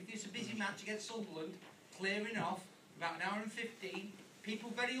game, if there's a busy match against Sunderland, clearing off, about an hour and 15,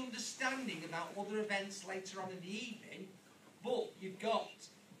 people very understanding about other events later on in the evening, but you've got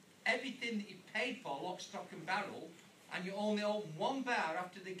everything that you've paid for, lock, stock and barrel, and you only open one bar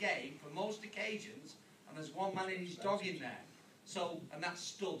after the game for most occasions, and there's one man and his dog in there. So, and that's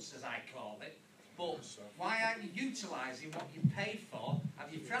studs, as I call it. But why aren't you utilising what you paid for?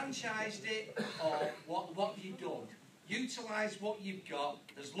 Have you franchised it, or what have you done? Utilise what you've got.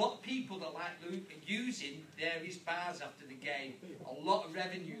 There's a lot of people that like using various bars after the game. A lot of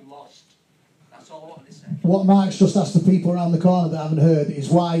revenue lost. That's all I wanted to say. What Mark's just asked the people around the corner that haven't heard is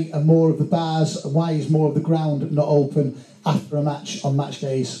why are more of the bars, why is more of the ground not open after a match on match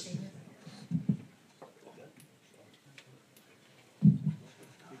days?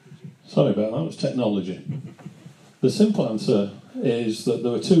 Sorry about that, it was technology. The simple answer is that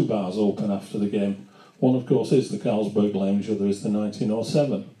there were two bars open after the game. One, of course, is the Carlsberg Lounge, the other is the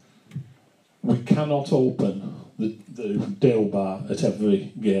 1907. We cannot open the Dale Bar at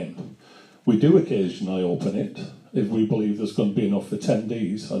every game. We do occasionally open it if we believe there's going to be enough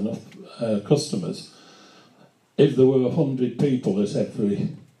attendees, enough customers. If there were 100 people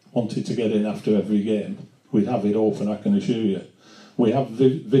that wanted to get in after every game, we'd have it open, I can assure you. We have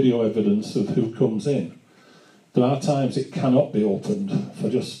video evidence of who comes in. There are times it cannot be opened for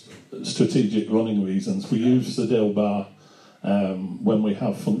just strategic running reasons. We use the Dale Bar when we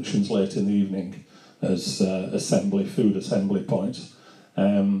have functions late in the evening as food assembly points.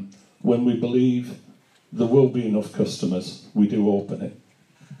 When we believe there will be enough customers, we do open it.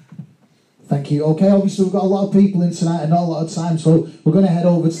 Thank you. Okay, obviously we've got a lot of people in tonight and not a lot of time, so we're going to head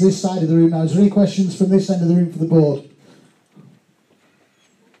over to this side of the room now. Is there any questions from this end of the room for the board?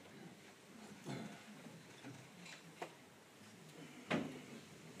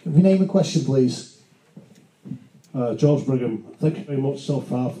 Can you name a question, please? George Brigham, thank you very much so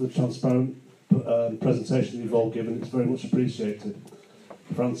far for the transparent presentation you've all given. It's very much appreciated.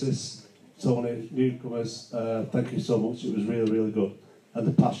 Francis, Tony, newcomers, thank you so much. It was really, really good. And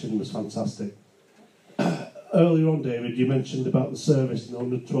the passion was fantastic. Earlier on, David, you mentioned about the service in the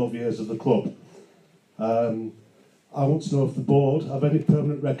 112 years of the club. I want to know if the board have any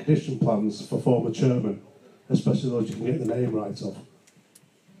permanent recognition plans for former chairmen, especially those you can get the name right of.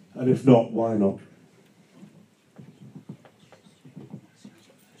 And if not, why not?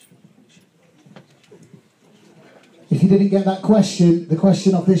 If you didn't get that question, the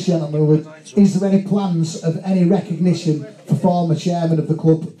question of this gentleman was, is there any plans of any recognition for former chairman of the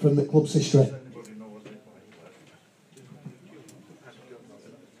club from the club's history?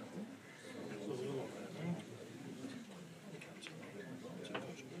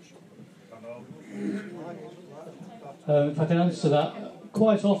 If I can answer that,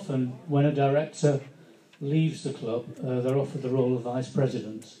 quite often when a director leaves the club, they're offered the role of vice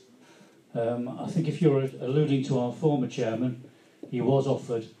president. I think if you're alluding to our former chairman, he was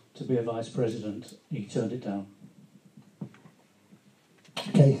offered to be a vice president. He turned it down.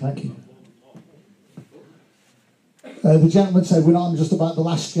 Okay, thank you. The gentleman said we're not just about the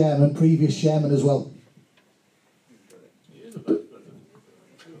last chairman, previous chairman as well.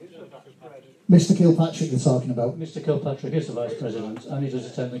 Mr Kilpatrick they're talking about. Mr Kilpatrick is the vice president and he does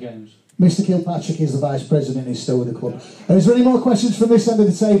attend the games. Mr Kilpatrick is the vice president, he's still with the club. Is there any more questions from this end of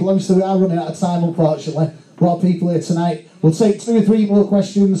the table? Obviously we are running out of time, unfortunately. A lot of people here tonight. We'll take 2 or 3 more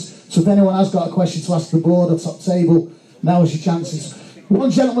questions, so if anyone has got a question to ask the board or top table, now is your chances. One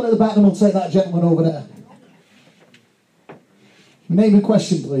gentleman at the back, then we'll take that gentleman over there. Name a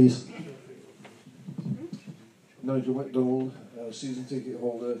question, please. Nigel MacDonald, season ticket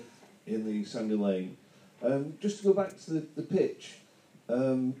holder in the Sandy Lane. Just to go back to the pitch,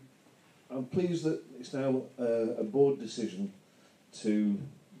 I'm pleased that it's now a board decision to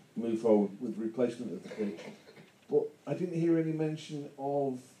move forward with replacement of the pitch, but I didn't hear any mention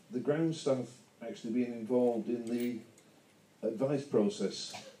of the ground staff actually being involved in the advice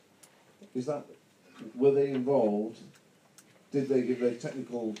process. Were they involved? Did they give their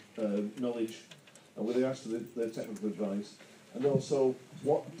technical knowledge, and were they asked for their technical advice? And also,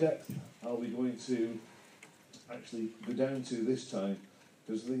 what depth are we going to actually go down to this time?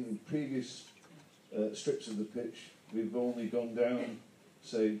 Because the previous strips of the pitch, we've only gone down,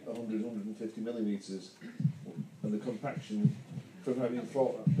 say, 100, 150 millimetres, and the compaction, from having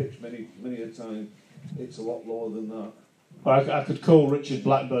fought that pitch many a time, it's a lot lower than that. I could call Richard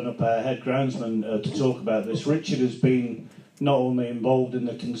Blackburn up, our head groundsman, to talk about this. Richard has been not only involved in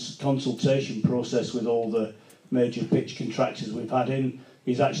the consultation process with all the major pitch contractors we've had in,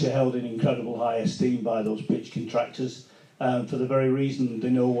 he's actually held in incredible high esteem by those pitch contractors for the very reason they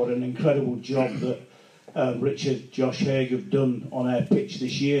know what an incredible job that Richard, Josh Haig have done on our pitch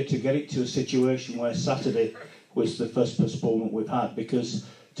this year to get it to a situation where Saturday was the first postponement we've had, because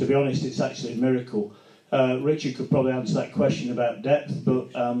to be honest it's actually a miracle. Richard could probably answer that question about depth, but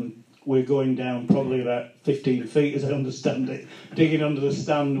we're going down probably about 15 feet, as I understand it, digging under the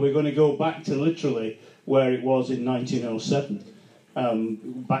stand. We're going to go back to literally where it was in 1907,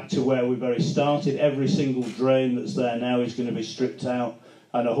 back to where we very started. Every single drain that's there now is going to be stripped out,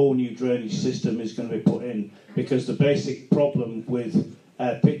 and a whole new drainage system is going to be put in, because the basic problem with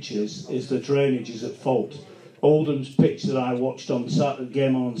pitches is the drainage is at fault. Oldham's pitch that I watched on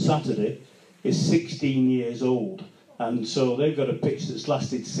game on Saturday is 16 years old, and so they've got a pitch that's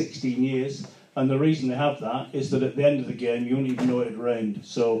lasted 16 years, and the reason they have that is that at the end of the game you wouldn't even know it had rained.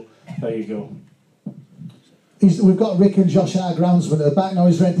 So there you go. We've got Rick and Josh, our groundsmen, at the back now.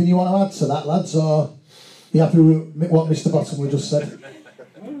 Is there anything you want to add to that, lads, or are you happy with what Mr. Bottomley just said?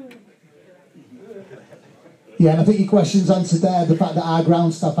 Yeah, and I think your question's answered there, the fact that our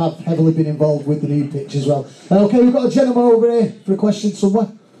ground staff have heavily been involved with the new pitch as well. Okay, we've got a gentleman over here for a question somewhere.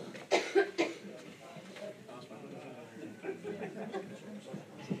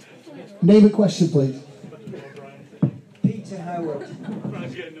 Name a question, please. Peter Howard.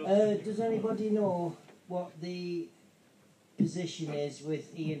 Does anybody know what the position is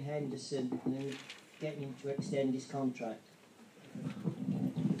with Ian Henderson and getting him to extend his contract?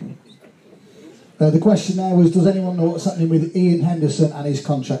 The question there was, does anyone know what's happening with Ian Henderson and his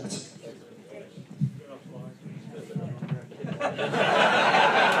contract?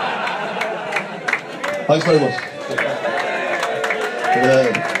 Thanks very much.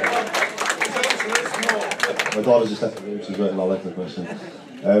 My daughter's just left the room, she's waiting, I'll like the question.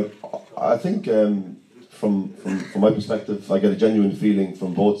 I think from my perspective, I get a genuine feeling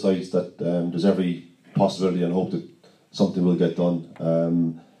from both sides that there's every possibility and hope that something will get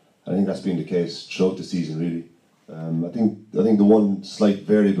done. I think that's been the case throughout the season, really. I think the one slight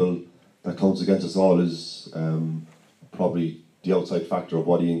variable that counts against us all is probably the outside factor of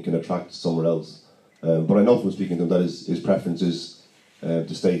what Ian can attract somewhere else. But I know from speaking to him that his preference is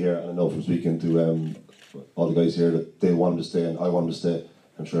to stay here, and I know from speaking to all the guys here that they want him to stay and I want him to stay.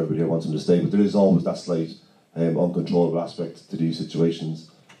 I'm sure everybody here wants him to stay, but there is always that slight uncontrollable aspect to these situations.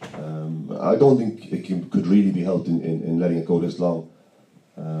 I don't think it could really be helped in letting it go this long.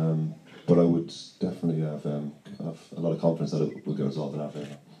 But I would definitely have a lot of confidence that it will get resolved in our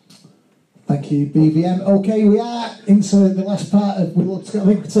favour. Thank you, BVM. Okay, we are into the last part of. I think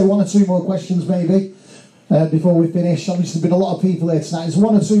we could say one or two more questions maybe before we finish. Obviously, there's been a lot of people here tonight. There's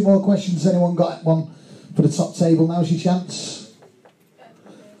one or two more questions. Anyone got one for the top table? Now's your chance.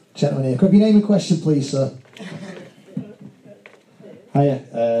 Gentleman here, could you name a question, please, sir?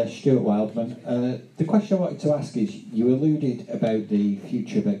 Hiya, Stuart Wildman. The question I wanted to ask is, you alluded about the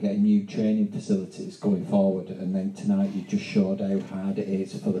future about getting new training facilities going forward, and then tonight you just showed how hard it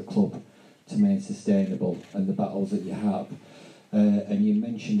is for the club to remain sustainable and the battles that you have. And you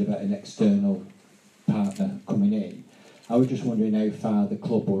mentioned about an external partner coming in. I was just wondering how far the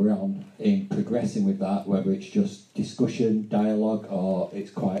club were on in progressing with that, whether it's just discussion, dialogue, or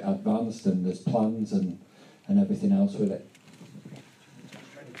it's quite advanced and there's plans and everything else with it.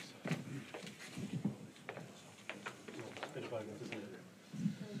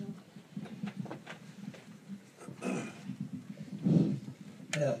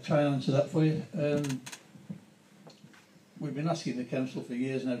 Yeah, I'll try and answer that for you. We've been asking the council for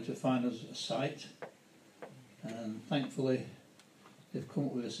years now to find us a site, and thankfully they've come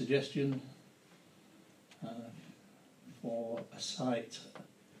up with a suggestion for a site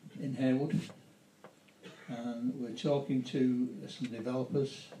in Harewood, and we're talking to some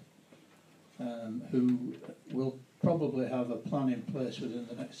developers who will probably have a plan in place within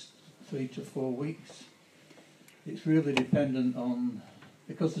the next 3 to 4 weeks. It's really dependent on,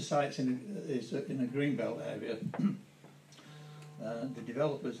 because the site's is in a greenbelt area, the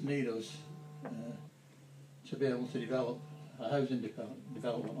developers need us to be able to develop a housing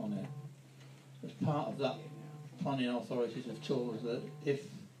development on it. As part of that, planning authorities have told us that if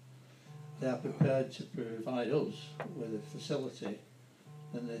they are prepared to provide us with a facility,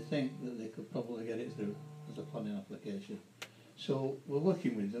 then they think that they could probably get it through as a planning application. So we're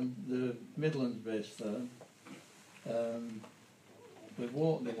working with them. The Midlands-based firm. We've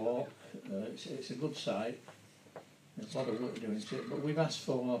walked the walk. It's a good site. There's a lot of work doing to it, but we've asked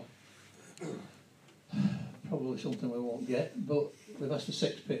for probably something we won't get, but we've asked for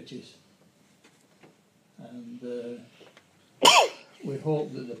 6 pitches, and we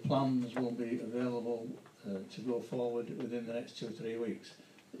hope that the plans will be available to go forward within the next 2 or 3 weeks.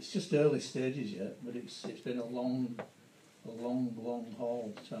 It's just early stages yet, but it's been a long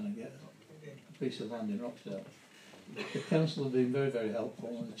haul trying to get a piece of land in Rochdale. The council have been very, very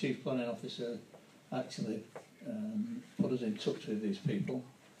helpful, and the chief planning officer actually put us in touch with these people,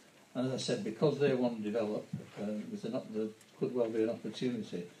 And as I said, because they want to develop, there could well be an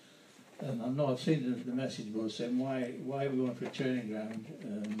opportunity. And I know I've seen the message board saying, why are we going for a training ground?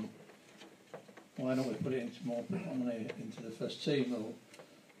 Why don't we put it into more money into the first team? Well,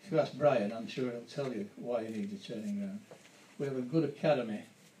 if you ask Brian, I'm sure he'll tell you why you need the training ground. We have a good academy,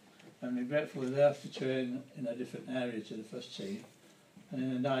 and regretfully they have to train in a different area to the first team. And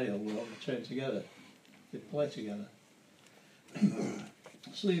in an ideal world, they train together. They play together.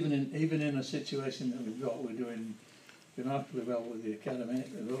 So even in a situation that we've got, we're doing remarkably well with the academy.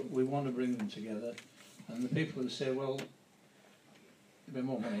 We want to bring them together, and the people who say, well, there'll be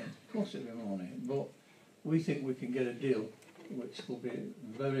more money. Of course there'll be more money, but we think we can get a deal which will be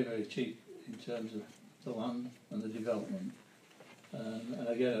very, very cheap in terms of the land and the development. And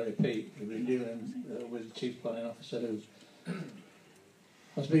again, I repeat, we've been dealing with the Chief Planning Officer who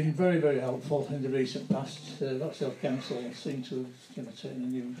has been very, very helpful in the recent past. Rochdale Council seem to have taken a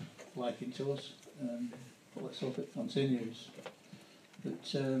new liking to us, but let's hope it continues. But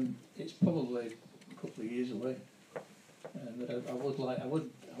it's probably a couple of years away. But I would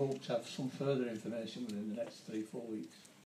hope to have some further information within the next 3-4 weeks.